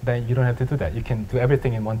 then you don't have to do that. You can do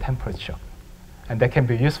everything in one temperature. And that can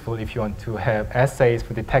be useful if you want to have assays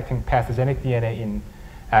for detecting pathogenic DNA in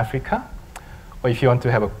Africa, or if you want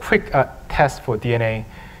to have a quick test for DNA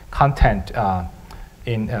content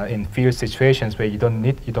in field situations where you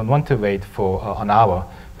don't want to wait for an hour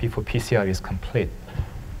before PCR is complete.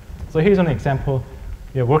 So here's an example.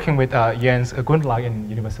 We are working with Jens Gundlach in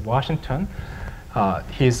University of Washington.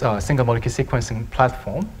 His single molecule sequencing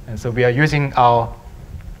platform, and so we are using our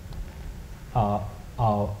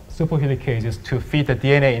superhelicases to feed the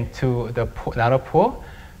DNA into the nanopore,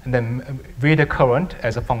 and then read the current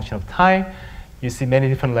as a function of time. You see many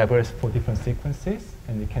different levels for different sequences,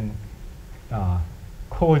 and you can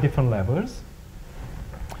call different levels.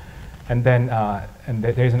 And then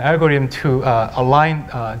there's an algorithm to align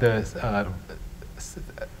the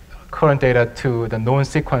current data to the known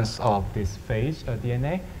sequence of this phage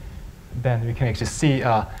DNA. Then we can actually see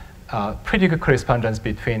pretty good correspondence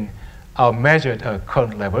between our measured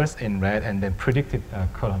current levels in red and then predicted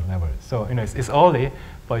current levels. So it's early,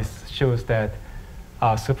 but it shows that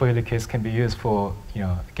superhelicase can be used for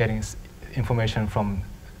getting information from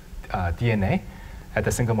DNA at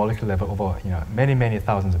the single molecule level over many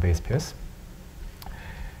thousands of base pairs.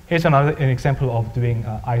 Here's an example of doing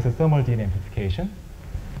isothermal DNA amplification.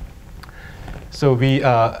 So we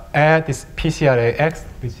add this PCRA-X,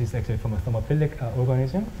 which is actually from a thermophilic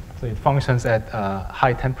organism. So it functions at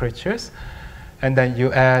high temperatures. And then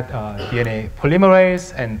you add DNA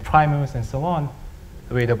polymerase and primers and so on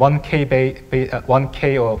with a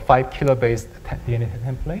 1K or 5 kilobase DNA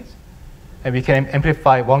template. And we can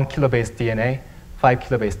amplify 1 kilobase DNA, 5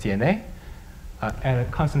 kilobase DNA at a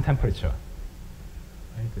constant temperature.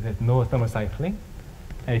 Right? There's no thermocycling.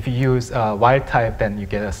 And if you use wild type, then you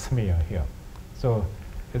get a smear here. So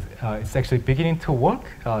it's actually beginning to work.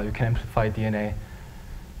 You can amplify DNA,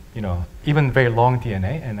 even very long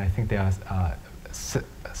DNA, and I think there are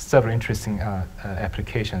several interesting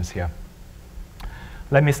applications here.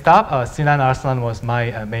 Let me stop. Sinan Arslan was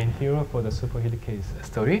my main hero for the superhelicase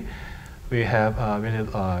story. We have a really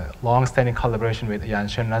long-standing collaboration with Jan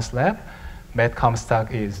Schoenland's lab. Matt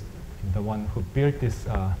Comstock is the one who built this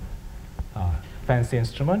fancy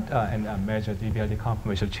instrument and measured EBRD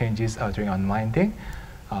conformational changes during unwinding.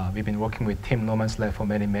 We've been working with Tim Norman's lab for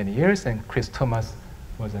many years, and Chris Thomas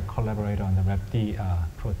was a collaborator on the RAPD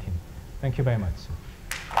protein. Thank you very much.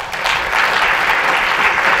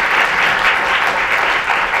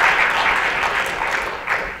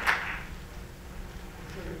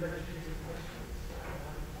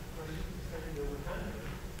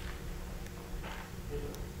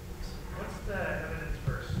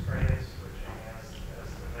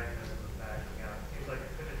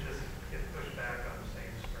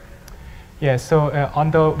 Yeah, so on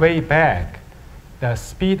the way back, the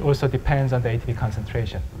speed also depends on the ATP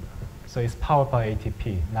concentration. So it's powered by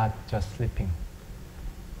ATP, not just slipping.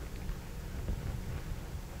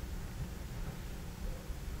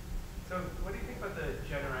 So what do you think about the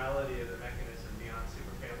generality of the mechanism beyond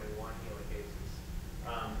superfamily 1 helicases?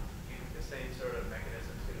 Do you think the same sort of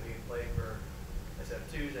mechanism is going to be in play for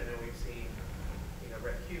SF2s? I know we've seen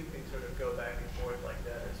RET-Q can sort of go back and forth like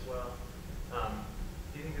that as well.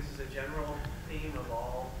 Do you think this is a general theme of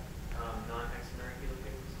all non-hexameric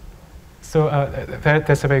helicases? So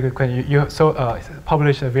that's a very good question. You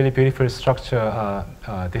published a really beautiful structure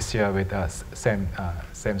this year with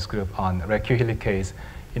Sam's group on RET-Q helicase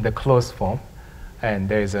in the closed form, and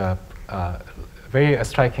there is a very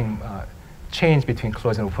striking change between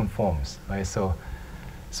closed and open forms, right? So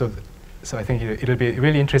I think it'll be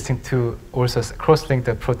really interesting to also cross-link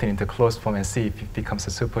the protein into closed form and see if it becomes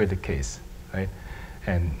a super helicase, right?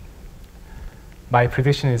 And my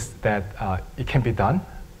prediction is that it can be done,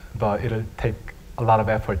 but it'll take a lot of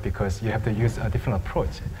effort because you have to use a different approach.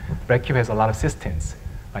 RET-Q has a lot of cysteines,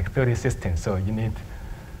 like 30 cysteines, so you need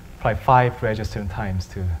probably 5 register times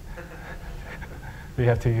to. We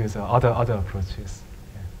have to use other approaches.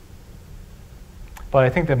 Yeah. But I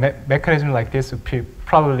think the mechanism like this would be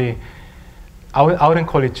probably, I wouldn't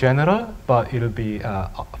call it general, but it'll be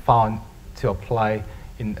found to apply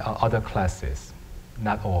in other classes.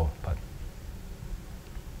 Not all, but.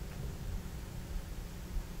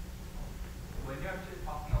 When you're actually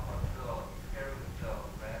talking about the pair with the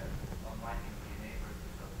red unwinding DNA versus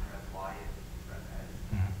the red Y and red S,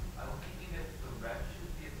 I was thinking that the red should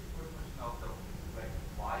be a superposition of the red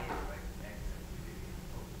Y and red X activity.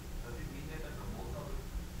 So does it mean that the most of the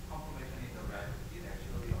conformation in the red is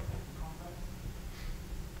actually a open complex?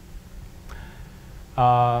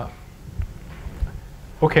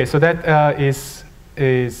 Okay, so that is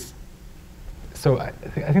so I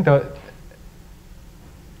think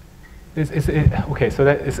okay. So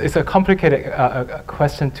that it's a complicated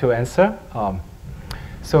question to answer.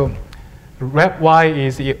 So REP-Y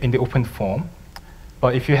is in the open form,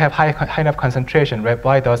 but if you have high enough concentration,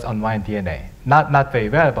 REP-Y does unwind DNA. Not very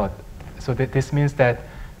well, but So this means that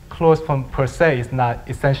closed form per se is not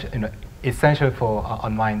essential for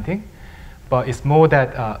unwinding, but it's more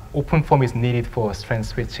that open form is needed for strand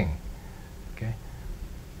switching. Okay?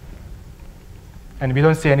 And we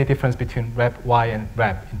don't see any difference between rep Y and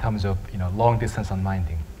rep in terms of long distance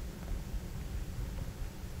unwinding.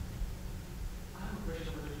 I have a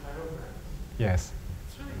question about the chirograms. Yes.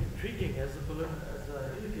 It's really intriguing as the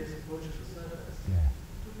helicase approaches the surface. Yeah.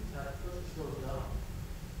 Two things happen. First, it slows down.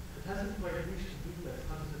 It hasn't quite reached the duplex.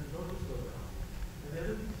 How does it know to slow down? And the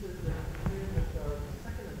other piece is that the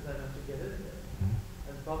second enzyme has to get in there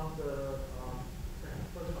and bump the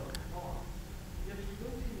first one on. Yet you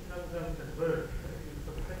don't see the chirograms converge.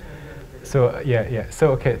 So yeah.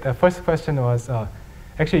 So okay, the first question was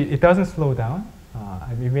actually it doesn't slow down.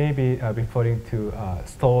 We may be referring to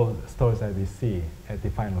stalls that we see at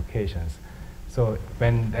defined locations. So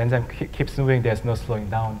when the enzyme keeps moving, there's no slowing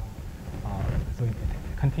down. So it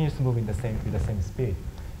continues to move with the same speed.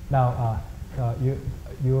 Now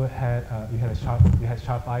you had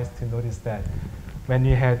sharp eyes to notice that when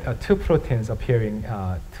you had two proteins appearing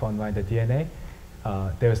to unwind the DNA,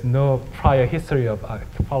 there's no prior history of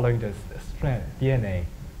following the strand DNA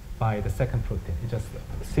by the second protein. It just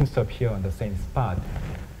seems to appear on the same spot.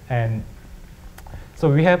 And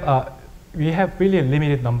so we have really a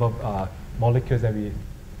limited number of molecules that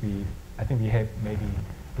I think we have maybe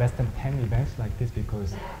less than 10 events like this,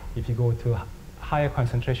 because if you go to higher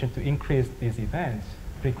concentration to increase these events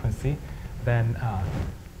frequency, then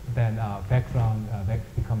background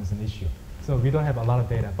becomes an issue. So we don't have a lot of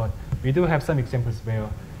data, but we do have some examples where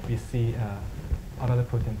we see another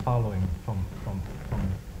protein following from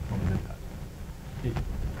the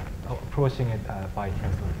approaching it by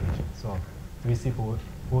translocation. So we see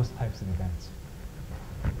both types of events.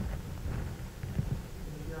 If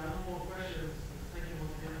there are no more questions,